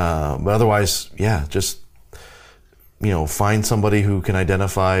 But otherwise, just find somebody who can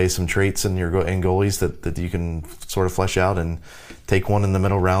identify some traits in goalies that you can sort of flesh out, and take one in the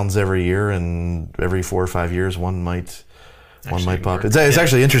middle rounds every year, and every 4 or 5 years one might pop. It's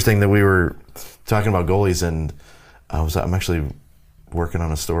actually interesting that we were talking about goalies, and I'm actually working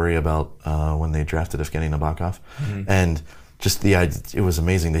on a story about when they drafted Evgeny Nabokov, and just it was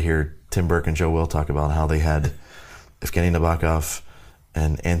amazing to hear Tim Burke and Joe Will talk about how they had Evgeny Nabokov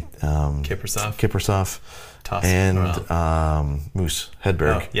and Kiprasov. And Moose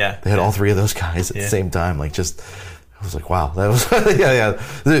Hedberg. They had all 3 of those guys at the same time. Like, just I was like, wow, that was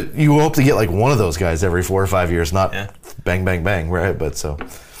You hope to get like one of those guys every 4 or 5 years, not bang bang bang, right? But so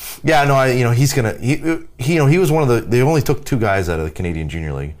he's gonna he was one of the. They only took 2 guys out of the Canadian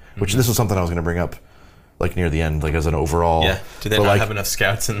Junior League, which this was something I was gonna bring up like near the end, like as an overall. Yeah. Do they not have enough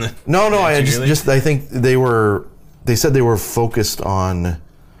scouts in the? No. I think they said they were focused on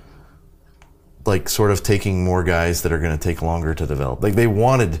like sort of taking more guys that are going to take longer to develop. Like they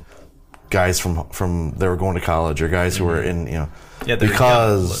wanted guys from they were going to college or guys who were in Yeah,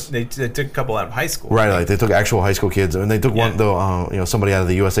 because they took a couple out of high school. Right, like they took actual high school kids, and they took one though. Somebody out of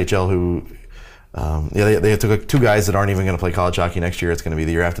the USHL who, they took 2 guys that aren't even going to play college hockey next year. It's going to be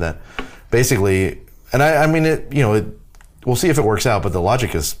the year after that, basically. And I mean, we'll see if it works out, but the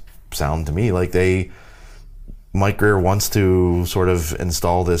logic is sound to me. Like Mike Grier wants to sort of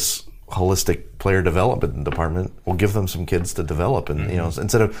install this holistic player development department. We'll give them some kids to develop, and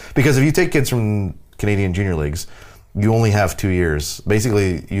instead of, because if you take kids from Canadian junior leagues, you only have 2 years.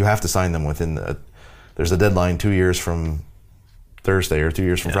 Basically, you have to sign them within there's a deadline 2 years from Thursday or 2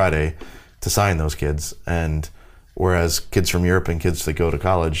 years from Friday to sign those kids. And whereas kids from Europe and kids that go to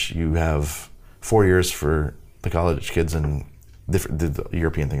college, you have 4 years for the college kids, and the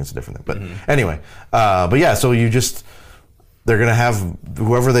European thing is a different thing. But anyway, so they're going to have,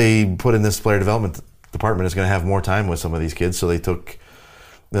 whoever they put in this player development department is going to have more time with some of these kids. So they took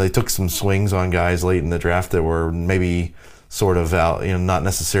some swings on guys late in the draft that were maybe sort of out, not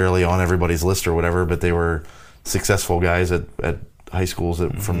necessarily on everybody's list or whatever, but they were successful guys at high schools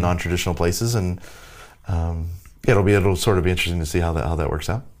from non-traditional places, and it'll sort of be interesting to see how that works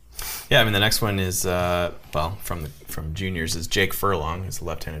out. Yeah, I mean, the next one is from juniors is Jake Furlong, who's a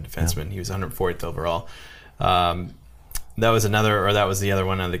left-handed defenseman. He was 104th overall. That was the other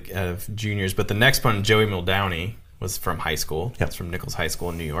one of juniors. But the next one, Joey Muldowney, was from high school. It's from Nichols High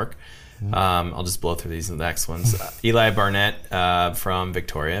School in New York. I'll just blow through these the next ones. Eli Barnett from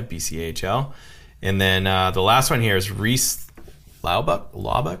Victoria, BCHL. And then the last one here is Reese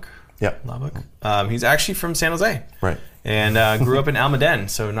Laubach. Yeah. Laubach. He's actually from San Jose. Right. And grew up in Almaden,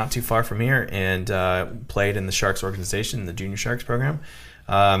 so not too far from here, and played in the Sharks organization, the Junior Sharks program.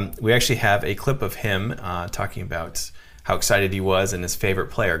 We actually have a clip of him talking about how excited he was and his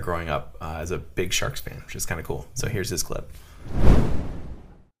favorite player growing up as a big Sharks fan, which is kind of cool. So here's his clip.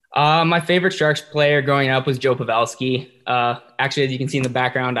 My favorite Sharks player growing up was Joe Pavelski. Actually, as you can see in the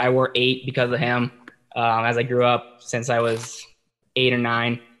background, I wore 8 because of him as I grew up since I was 8 or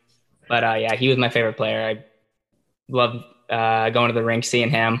 9. But he was my favorite player. I loved going to the rink,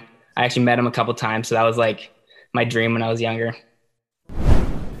 seeing him. I actually met him a couple times, so that was like my dream when I was younger.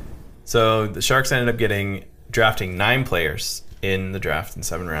 So the Sharks ended up drafting 9 players in the draft in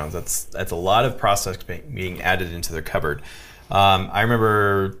 7 rounds. That's a lot of prospects being added into their cupboard. I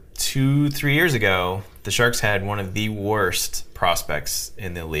remember 2-3 years ago, the Sharks had one of the worst prospects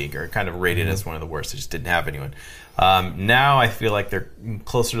in the league, or kind of rated as one of the worst. They just didn't have anyone. Now I feel like they're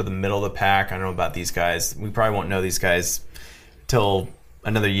closer to the middle of the pack. I don't know about these guys. We probably won't know these guys till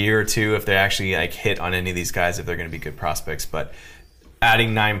another year or two if they actually hit on any of these guys, if they're going to be good prospects. But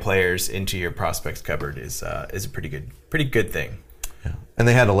adding 9 players into your prospects cupboard is a pretty good thing. Yeah, and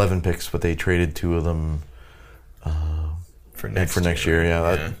they had 11 picks, but they traded 2 of them for next year.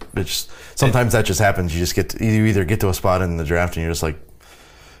 Yeah, sometimes that just happens. You either get to a spot in the draft and you're just like,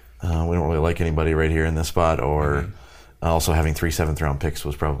 we don't really like anybody right here in this spot, or also having 3 7th-round picks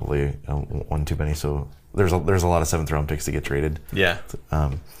was probably one too many. So there's a lot of 7th-round picks that get traded. Yeah.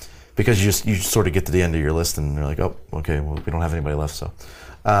 Because you sort of get to the end of your list and you're like, oh, okay, well, we don't have anybody left. So,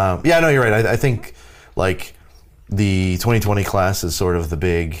 no, you're right. I think the 2020 class is sort of the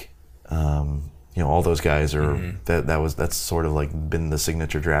big, all those guys are that's sort of been the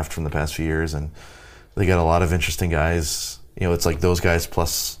signature draft from the past few years, and they got a lot of interesting guys. It's like those guys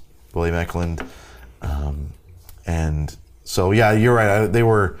plus William Eklund, and so you're right.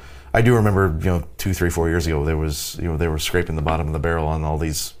 I do remember, 2, 3, 4 years ago, they were scraping the bottom of the barrel on all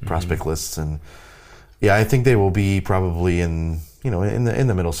these prospect lists, and I think they will be probably in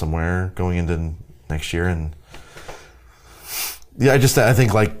the middle somewhere going into next year, and I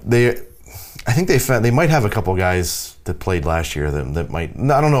think they might have a couple guys that played last year that might.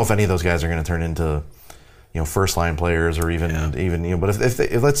 I don't know if any of those guys are going to turn into first line players, or even but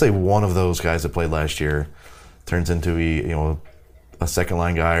if let's say one of those guys that played last year turns into a second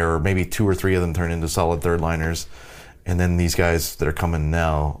line guy, or maybe 2 or 3 of them turn into solid third liners, and then these guys that are coming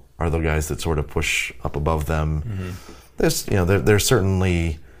now are the guys that sort of push up above them. There's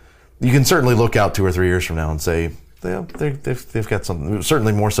certainly, you can certainly look out 2 or 3 years from now and say they've got something,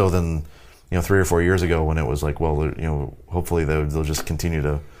 certainly more so than 3 or 4 years ago when it was like, well, hopefully they'll just continue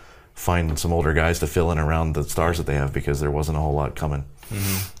to find some older guys to fill in around the stars that they have, because there wasn't a whole lot coming.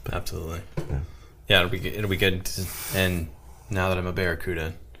 Absolutely. Yeah, it'll be good. And now that I'm a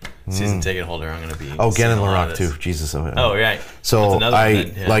Barracuda season ticket holder, I'm going to be. Gannon Larocque too. Jesus. Oh, right. So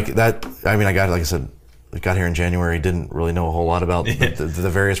like that. I mean, like I said, I got here in January. Didn't really know a whole lot about the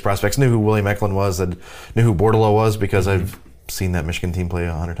various prospects. Knew who William Eklund was. And knew who Bordelot was because I've seen that Michigan team play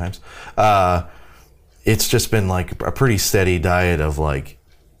 100 times. It's just been like a pretty steady diet of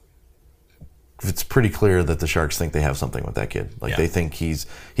it's pretty clear that the Sharks think they have something with that kid. Like, Yeah. they think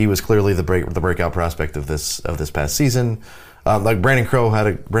he was clearly the breakout prospect of this past season. Like Brandon Coe had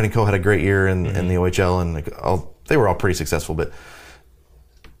a great year in the OHL, and they were all pretty successful, but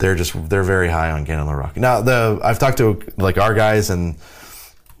they're very high on Gannon LaRocque. Now I've talked to like our guys, and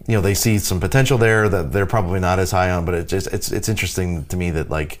they see some potential there that they're probably not as high on, but it's interesting to me that,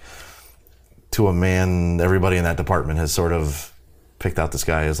 like, to a man, everybody in that department has sort of picked out this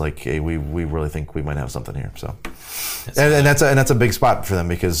guy as like, hey, we really think we might have something here. So, and that's a big spot for them,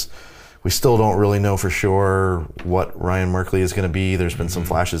 because we still don't really know for sure what Ryan Merkley is going to be. There's been some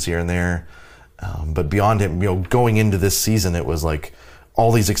flashes here and there, but beyond him, going into this season, it was like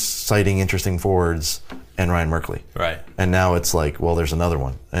all these exciting, interesting forwards and Ryan Merkley. Right. And now it's like, well, there's another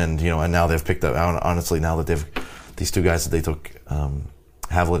one, and and now they've picked up. Honestly, now that they've these two guys that they took,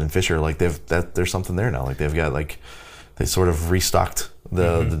 Havlet and Fisher, like there's something there now. Like, they've got, like, they sort of restocked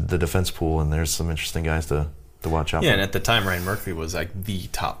the defense pool, and there's some interesting guys to watch out for. Yeah, and at the time, Ryan Merkley was like the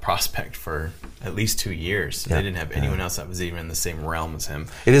top prospect for at least 2 years. Yeah. They didn't have anyone else that was even in the same realm as him.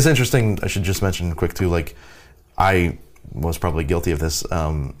 It is interesting. I should just mention quick too, like, I was probably guilty of this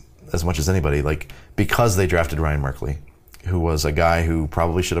as much as anybody, like, because they drafted Ryan Merkley, who was a guy who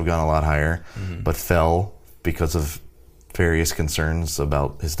probably should have gone a lot higher, but fell because of various concerns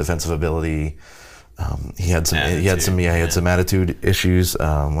about his defensive ability. He had some attitude issues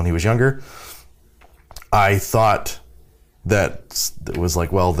when he was younger. I thought that it was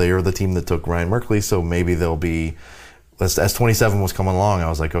like, well, they are the team that took Ryan Merkley, so maybe they'll be, as 27 was coming along, I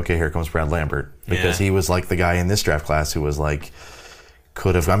was like, okay, here comes Brad Lambert, because he was like the guy in this draft class who was like,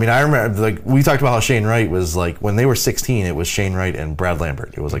 could have, I mean, I remember, like, we talked about how Shane Wright was like, when they were 16, it was Shane Wright and Brad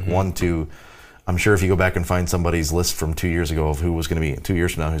Lambert. It was like 1, 2. I'm sure if you go back and find somebody's list from 2 years ago of who was going to be 2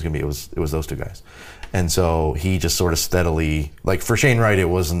 years from now, who's going to be, it was those two guys. And so he just sort of steadily, like, for Shane Wright, it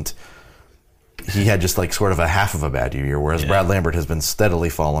wasn't, he had just like sort of a half of a bad year, whereas Brad Lambert has been steadily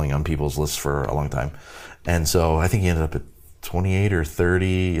falling on people's lists for a long time. And so I think he ended up at 28 or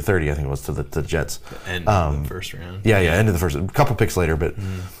 30, I think it was, to the Jets. End of the first round. Yeah, end of the first, a couple picks later, but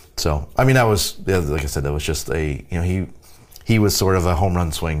so, I mean, that was, like I said, that was just he was sort of a home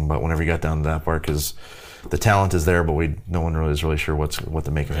run swing, but whenever he got down to that part, because the talent is there, but no one really is really sure what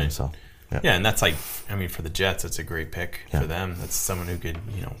to make of him. So yeah, and that's like, I mean, for the Jets, it's a great pick for them. That's someone who could,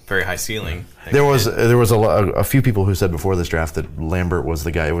 very high ceiling. There was a few people who said before this draft that Lambert was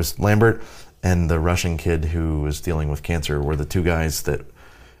the guy. It was Lambert and the Russian kid who was dealing with cancer were the two guys that,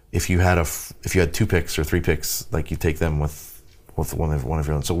 if you had 2 picks or 3 picks, like, you take them with one of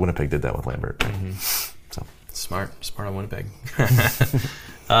your own. So Winnipeg did that with Lambert. Right? So smart on Winnipeg.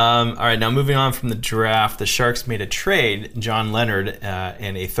 All right, now moving on from the draft, the Sharks made a trade. John Leonard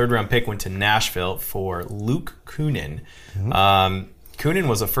and a third-round pick went to Nashville for Luke Kunin. Kunin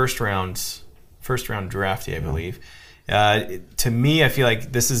was a first-round draftee, I believe. To me, I feel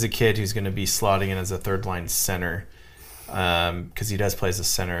like this is a kid who's going to be slotting in as a third-line center, because he does play as a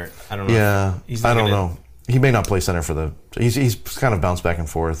center. I don't know. Yeah, I don't know. He may not play center for the. He's kind of bounced back and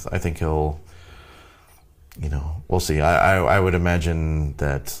forth. I think he'll. We'll see. I would imagine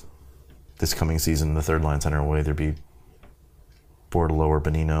that this coming season, the third line center will either be Bordelot or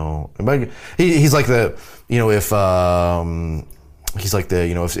Bonino. He's like the, if he's like the,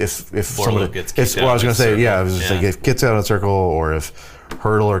 if somebody gets kicked out, I was going to say, circle. I was just like, if gets out of the circle, or if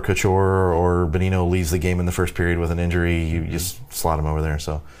Hurdle or Couture or Bonino leaves the game in the first period with an injury, you just slot him over there.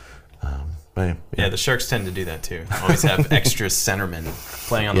 So. But, yeah, the Sharks tend to do that too. Always have extra centermen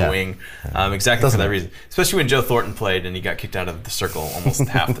playing on the wing, exactly for that reason. Especially when Joe Thornton played and he got kicked out of the circle almost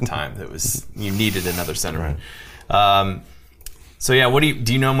half the time. You needed another centerman. Right. So yeah,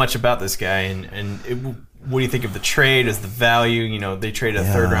 do you know much about this guy, and what do you think of the trade? Is the value? They traded a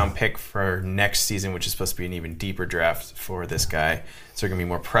third-round pick for next season, which is supposed to be an even deeper draft for this guy. So there's gonna be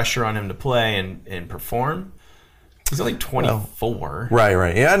more pressure on him to play and perform. He's only 24.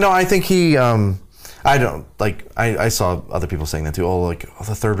 Right. Yeah, no, I think he. I don't like. I saw other people saying that too.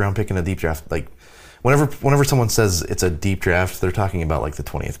 The third round pick in a deep draft. Like, whenever someone says it's a deep draft, they're talking about like the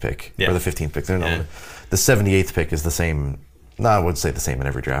 20th pick or the 15th pick. The 78th pick is the same. No, I wouldn't say the same in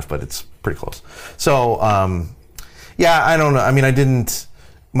every draft, but it's pretty close. So, I don't know. I mean, I didn't.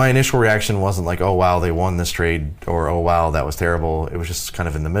 My initial reaction wasn't like, oh wow, they won this trade, or oh wow, that was terrible. It was just kind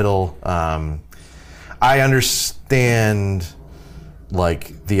of in the middle. I understand,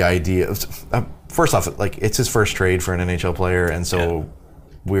 like, the idea of, first off, like, it's his first trade for an NHL player, and so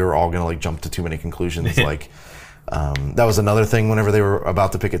we were all going to, like, jump to too many conclusions. Like, that was another thing whenever they were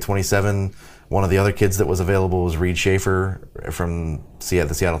about to pick at 27. One of the other kids that was available was Reed Schaefer from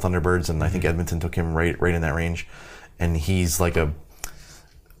the Seattle Thunderbirds, and I think Edmonton took him right in that range. And he's like a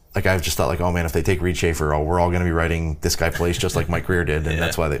like I've just thought like, oh man, if they take Reed Schaefer, we're all going to be writing this guy plays just like Mike Grier did, and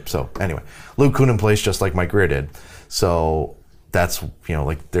that's why they. So anyway, Luke Kunin plays just like Mike Grier did. So that's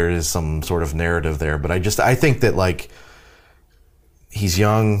like there is some sort of narrative there, but I think that like he's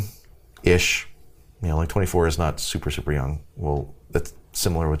young-ish. Like 24 is not super young. Well, that's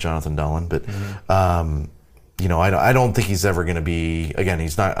similar with Jonathan Dahlen, but I don't think he's ever going to be. Again,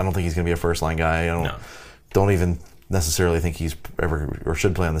 he's not. I don't think he's going to be a first line guy. Don't even necessarily think he's ever or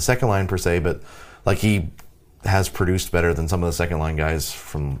should play on the second line per se, but like he has produced better than some of the second line guys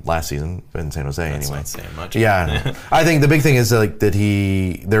from last season in San Jose. That's anyway, not saying much. Yeah, I think the big thing is like that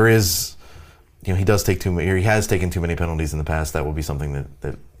he does take too many. Or he has taken too many penalties in the past. That will be something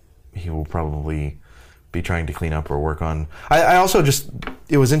that he will probably be trying to clean up or work on. I also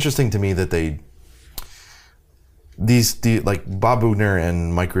it was interesting to me that like Bob Bugner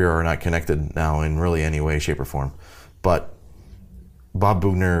and Mike Grier are not connected now in really any way, shape, or form. But Bob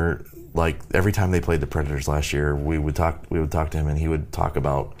Bugner, like every time they played the Predators last year, we would talk to him, and he would talk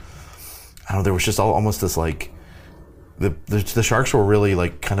about. I don't know. There was just almost this like the Sharks were really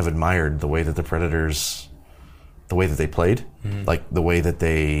like kind of admired the way that the Predators, the way that they played, like the way that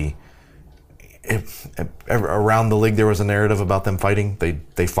they. Around the league, there was a narrative about them fighting.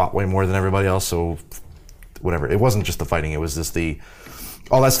 They fought way more than everybody else. So whatever. It wasn't just the fighting. It was just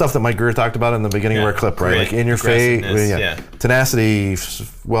all that stuff that Mike Grier talked about in the beginning of our clip, right? Like in your face, tenacity.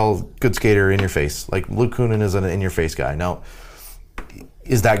 Well, good skater, in your face. Like Luke Kunin is an in your face guy. Now,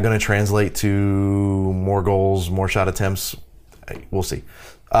 is that going to translate to more goals, more shot attempts? We'll see.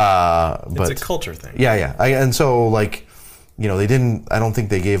 But it's a culture thing. Yeah. And so like. They didn't. I don't think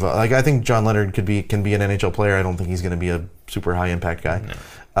they gave. I think John Leonard can be an NHL player. I don't think he's going to be a super high impact guy.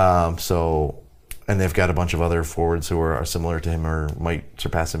 No. And they've got a bunch of other forwards who are similar to him or might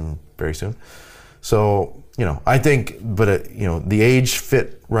surpass him very soon. So I think, but the age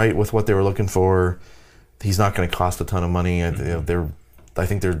fit right with what they were looking for. He's not going to cost a ton of money. I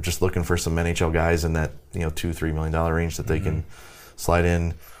think they're just looking for some NHL guys in that $2-3 million range that they can slide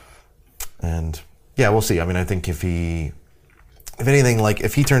in. And yeah, we'll see. I mean, I think if anything, like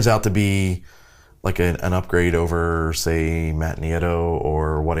if he turns out to be like an upgrade over, say, Matt Nieto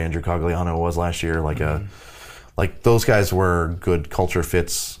or what Andrew Cogliano was last year, like those guys were good culture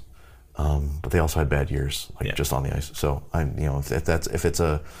fits, but they also had bad years, just on the ice. So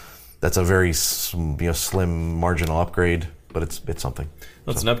that's a very slim marginal upgrade, but it's something.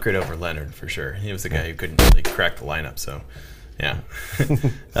 Well, it's an upgrade over Leonard for sure. He was the guy who couldn't really crack the lineup. So yeah.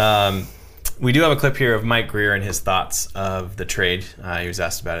 We do have a clip here of Mike Grier and his thoughts of the trade. He was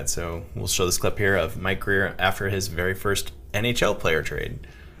asked about it, so we'll show this clip here of Mike Grier after his very first NHL player trade.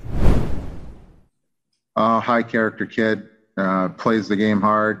 High character kid, plays the game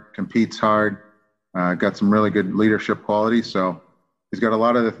hard, competes hard, got some really good leadership qualities. So he's got a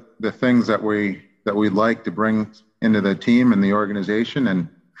lot of the things that we like to bring into the team and the organization. And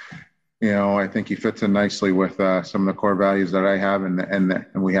I think he fits in nicely with some of the core values that I have and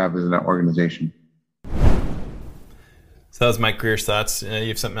we have as an organization. So that was Mike Grier's thoughts. You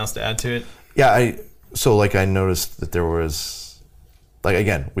have something else to add to it? Yeah, I noticed that there was, like,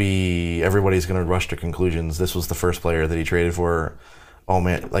 again, everybody's going to rush to conclusions. This was the first player that he traded for. Oh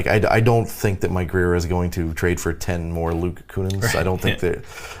man, like I don't think that Mike Grier is going to trade for 10 more Luke Kunins. Right. I don't think that,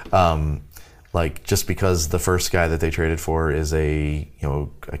 like, just because the first guy that they traded for is a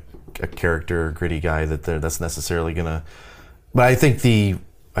character, gritty guy that's necessarily gonna. But I think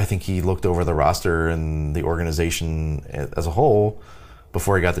he looked over the roster and the organization as a whole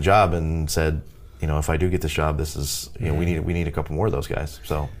before he got the job and said, if I do get this job, this is we need a couple more of those guys.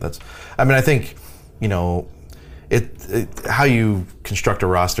 So that's. I mean, I think how you construct a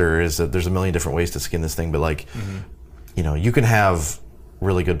roster is that there's a million different ways to skin this thing, but like you can have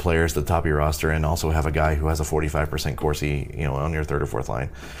really good players at the top of your roster and also have a guy who has a 45% Corsi, on your third or fourth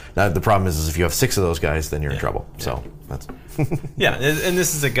line. Now, the problem is if you have 6 of those guys, then you're in trouble. Yeah. So that's... Yeah, and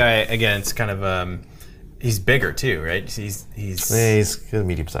this is a guy, again, it's kind of... he's bigger, too, right? He's medium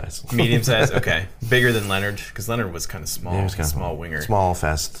size. Medium size? Okay. Bigger than Leonard, because Leonard was kind of small. Yeah, he was kind of small winger. Small,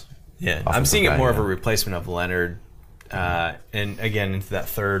 fast. Yeah, I'm seeing it more of a replacement of Leonard. And again, into that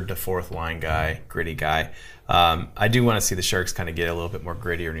third to fourth line guy, gritty guy. I do want to see the Sharks kind of get a little bit more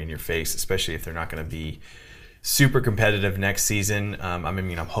grittier and in your face, especially if they're not going to be super competitive next season. I'm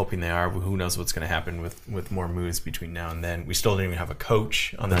hoping they are. Who knows what's going to happen with more moves between now and then. We still don't even have a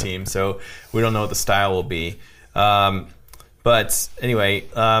coach on the team, so we don't know what the style will be. But anyway,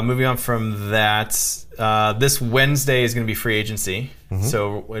 moving on from that, this Wednesday is going to be free agency.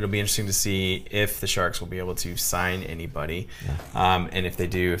 So it'll be interesting to see if the Sharks will be able to sign anybody. And if they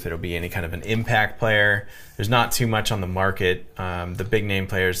do, if there'll be any kind of an impact player. There's not too much on the market. The big name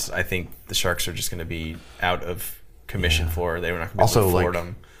players, I think the Sharks are just going to be out of commission for. They were not going to be able to afford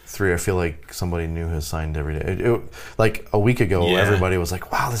them. I feel like somebody new has signed every day. Like a week ago, everybody was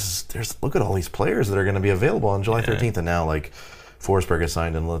like, "Wow, look at all these players that are going to be available on July 13th." And now, like, Forsberg has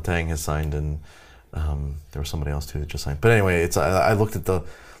signed and Letang has signed, and there was somebody else too that just signed. But anyway, I looked at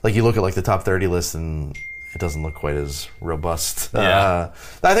you look at like the top 30 list, and it doesn't look quite as robust. I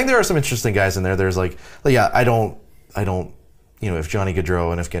think there are some interesting guys in there. There's I don't, if Johnny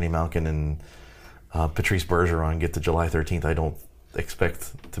Gaudreau and Evgeny Malkin and Patrice Bergeron get to July 13th, I don't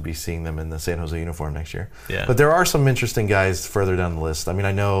expect to be seeing them in the San Jose uniform next year. But there are some interesting guys further down the list. I mean,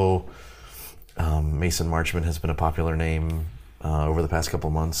 I know Mason Marchment has been a popular name over the past couple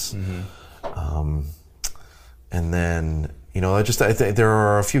of months. And then, I think there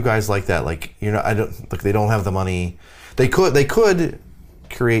are a few guys like that. Like, they don't have the money. They could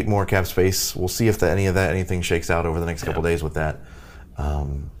create more cap space. We'll see if anything shakes out over the next couple of days with that.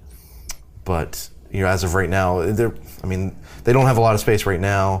 But as of right now, they don't have a lot of space right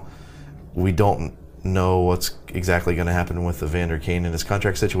now. We don't know what's exactly going to happen with Evander Kane and his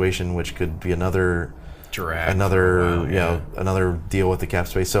contract situation, which could be another deal with the cap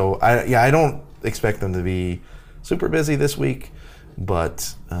space. So I don't expect them to be super busy this week,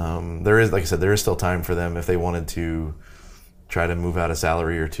 but there is, like I said, there is still time for them if they wanted to try to move out a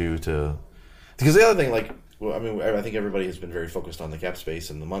salary or two to. Because the other thing, I think everybody has been very focused on the cap space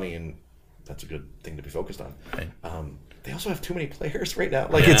and the money, and that's a good thing to be focused on. Right. They also have too many players right now.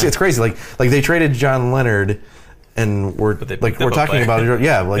 It's crazy. Like they traded John Leonard, and we're talking about it.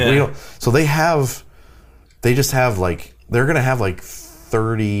 Yeah. We don't. So they just have they're gonna have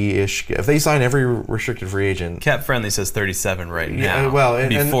 30-ish. If they sign every restricted free agent, Cap Friendly says 37 right now.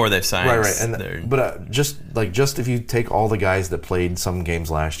 Before they've signed, right. But just if you take all the guys that played some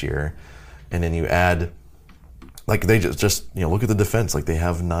games last year, and then you add, they just look at the defense. They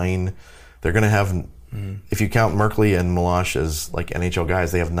have 9. They're going to have, if you count Merkley and Milosh as NHL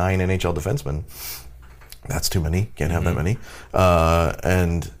guys, they have 9 NHL defensemen. That's too many. Can't have that many.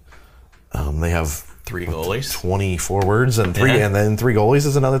 And they have 3 goalies, 20 forwards, and 3 goalies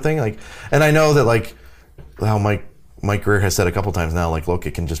is another thing. And I know that how Mike Grier has said a couple times now, look,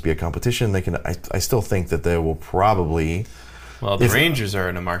 it can just be a competition. They can. I still think that they will probably. Well, the Rangers are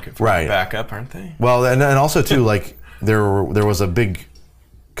in a market for backup, aren't they? Well, and also too, there was a big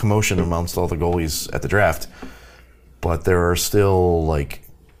commotion amongst all the goalies at the draft, but there are still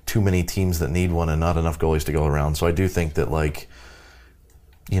too many teams that need one and not enough goalies to go around. So I do think that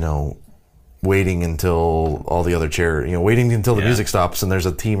waiting until all the other waiting until the music stops and there's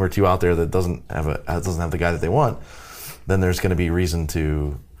a team or two out there that doesn't have the guy that they want, then there's going to be reason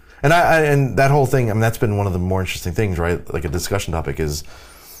to. And that whole thing, that's been one of the more interesting things, right? A discussion topic is,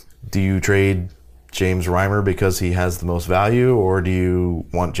 do you trade James Reimer because he has the most value, or do you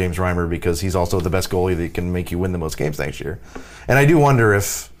want James Reimer because he's also the best goalie that can make you win the most games next year? And I do wonder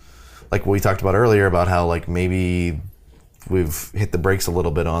if, what we talked about earlier about how maybe we've hit the brakes a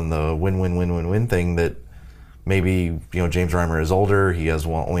little bit on the win-win-win-win-win thing, that maybe James Reimer is older, he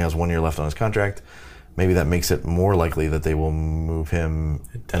only has 1 year left on his contract. Maybe that makes it more likely that they will move him,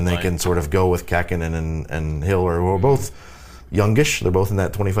 and they can sort of go with Kähkönen and Hill, who are both youngish. They're both in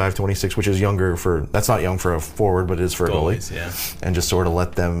that 25, 26, which is younger that's not young for a forward, but it is for a goalie. Yeah. And just sort of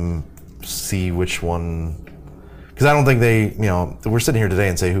let them see which one. Because I don't think we're sitting here today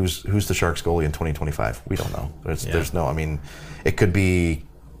and say who's the Sharks goalie in 2025. We don't know. There's no. It could be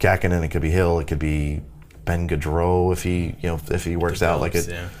Kähkönen, it could be Hill, it could be Ben Gaudreau if he works out like it.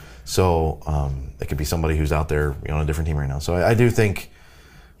 Yeah. So it could be somebody who's out there on a different team right now. So I do think,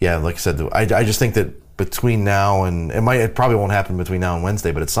 like I said, I just think that between now and it probably won't happen between now and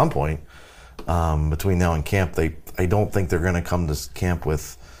Wednesday, but at some point between now and camp, I don't think they're going to come to camp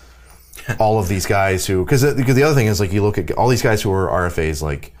with all of these guys because the other thing is you look at all these guys who are RFAs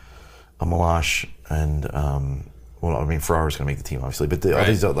like a Milosh and Ferrara's going to make the team obviously, but all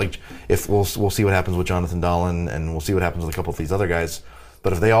these if we'll see what happens with Jonathan Dahlin, and we'll see what happens with a couple of these other guys.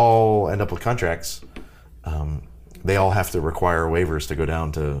 But if they all end up with contracts, they all have to require waivers to go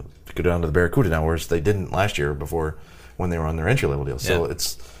down to the Barracuda now, whereas they didn't last year before when they were on their entry level deal. So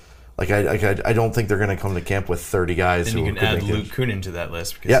it's I don't think they're going to come to camp with 30 guys. And you can add Luke Kunin to that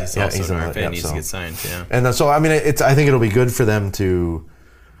list because he's also an RFA and needs to get signed. Yeah. And so I think it'll be good for them to.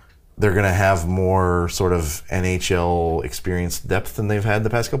 They're going to have more sort of NHL experience depth than they've had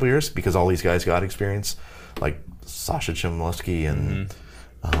the past couple of years because all these guys got experience. Sasha Chmielewski and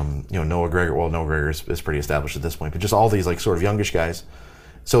Noah Gregor. Well, Noah Gregor is pretty established at this point, but just all these like sort of youngish guys.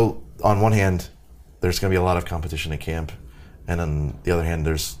 So on one hand, there's going to be a lot of competition at camp, and on the other hand,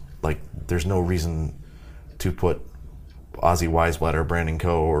 there's no reason to put Ozzy Weisblatt, Brandon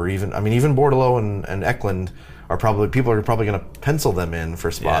Coe, or even Bordelot and Eklund people are probably going to pencil them in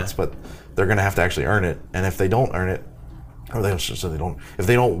for spots, but they're going to have to actually earn it. And if they don't earn it, if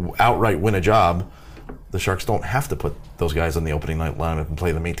they don't outright win a job, the Sharks don't have to put those guys on the opening night lineup and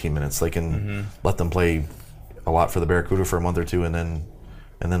play them 18 minutes. They can let them play a lot for the Barracuda for a month or two, and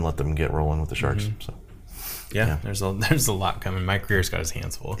then let them get rolling with the Sharks. So. Yeah, there's a lot coming. Mike Grier's got his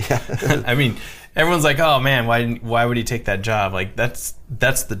hands full. Yeah. I mean, everyone's like, "Oh man, why would he take that job?" Like that's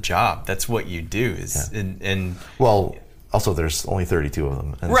the job. That's what you do. And well, also there's only 32 of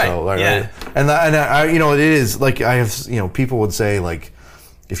them, and right? So, yeah. And I, it is like I have, people would say like,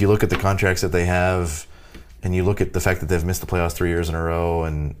 if you look at the contracts that they have, and you look at the fact that they've missed the playoffs 3 years in a row,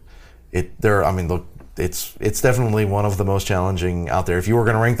 and look. It's definitely one of the most challenging out there. If you were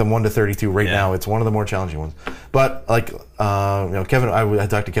going to rank them 1 to 32 right now, it's one of the more challenging ones. But like Kevin, I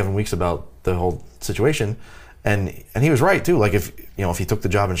talked to Kevin Weeks about the whole situation, and he was right too. Like if he took the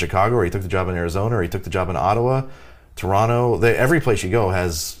job in Chicago, or he took the job in Arizona, or he took the job in Ottawa, Toronto, every place you go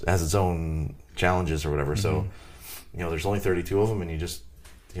has its own challenges or whatever. So there's only 32 of them, and you just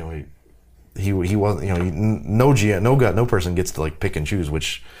he wasn't, no person gets to like pick and choose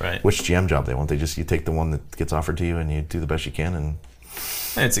which GM job they want. You take the one that gets offered to you, and you do the best you can. And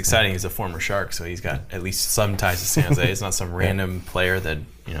it's exciting. He's a former Shark, so he's got at least some ties to San Jose. He's not some random player that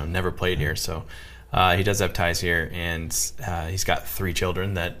never played here. So he does have ties here, and he's got 3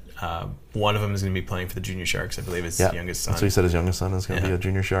 children. That one of them is going to be playing for the Junior Sharks. I believe his youngest son. So he said his youngest son is going to be a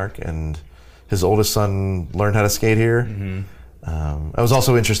Junior Shark, and his oldest son learned how to skate here. It was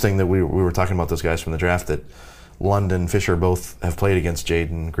also interesting that we were talking about those guys from the draft, that Lund and Fisher both have played against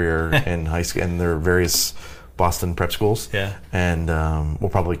Jaden Grier in high school in their various Boston prep schools. Yeah, and we'll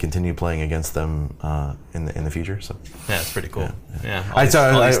probably continue playing against them in the future. So it's pretty cool. Yeah. I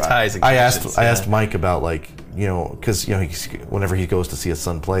asked Mike about because whenever he goes to see his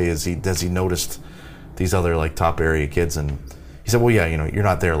son play, has he noticed these other like top area kids, and he said, well, you're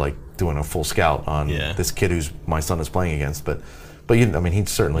not there like doing a full scout on this kid who's my son is playing against, but he's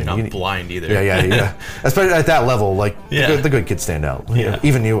certainly not blind either. Yeah. Especially at that level, the good kids stand out.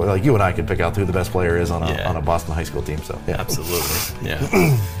 Even you and I could pick out who the best player is on a Boston high school team. So absolutely,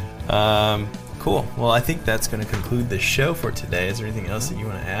 yeah. Cool. Well, I think that's going to conclude the show for today. Is there anything else that you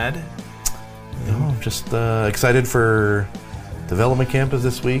want to add? No, just excited for development camp is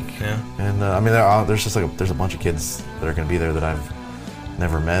this week. Yeah, and there's a bunch of kids that are going to be there that I've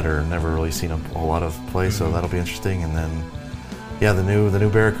never met or never really seen a whole lot of play, so that'll be interesting. And then the new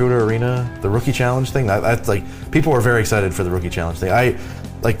Barracuda Arena, the rookie challenge thing, that's like, people were very excited for the rookie challenge thing. I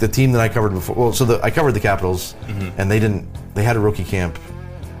like the team that I covered before. Well, I covered the Capitals, and they had a rookie camp,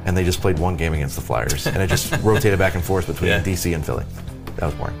 and they just played one game against the Flyers, and it just rotated back and forth between DC and Philly. That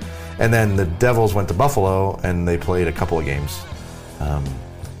was boring. And then the Devils went to Buffalo, and they played a couple of games.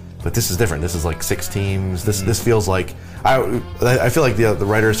 But this is different. This is like 6 teams. This feels like I feel like the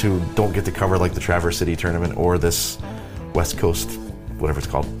writers who don't get to cover like the Traverse City tournament or this West Coast, whatever it's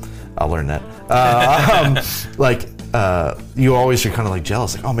called, I'll learn that. You always are kind of like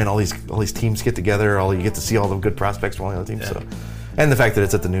jealous, like, oh man, all these teams get together, you get to see all the good prospects from all the other teams. So, and the fact that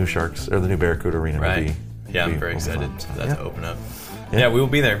it's at the new Sharks or the new Barracuda Arena would be I'm very excited for that to open up. Yeah, we will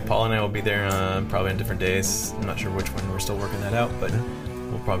be there. Paul and I will be there probably on different days. I'm not sure which one. We're still working that out, but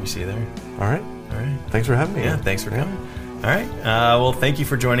we'll probably see you there. All right. Thanks for having me. Yeah, thanks for coming. All right. Well, thank you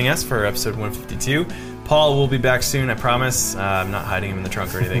for joining us for episode 152. Paul will be back soon, I promise. I'm not hiding him in the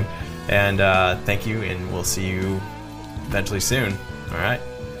trunk or anything. And thank you, and we'll see you eventually soon. All right.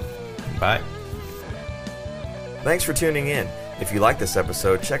 Bye. Thanks for tuning in. If you like this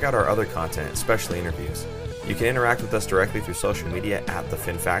episode, check out our other content, especially interviews. You can interact with us directly through social media at The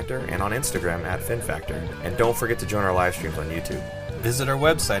Fin Factor and on Instagram at Fin Factor. And don't forget to join our live streams on YouTube. Visit our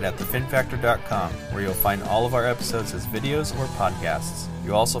website at thefinfactor.com, where you'll find all of our episodes as videos or podcasts.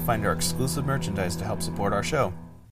 You'll also find our exclusive merchandise to help support our show.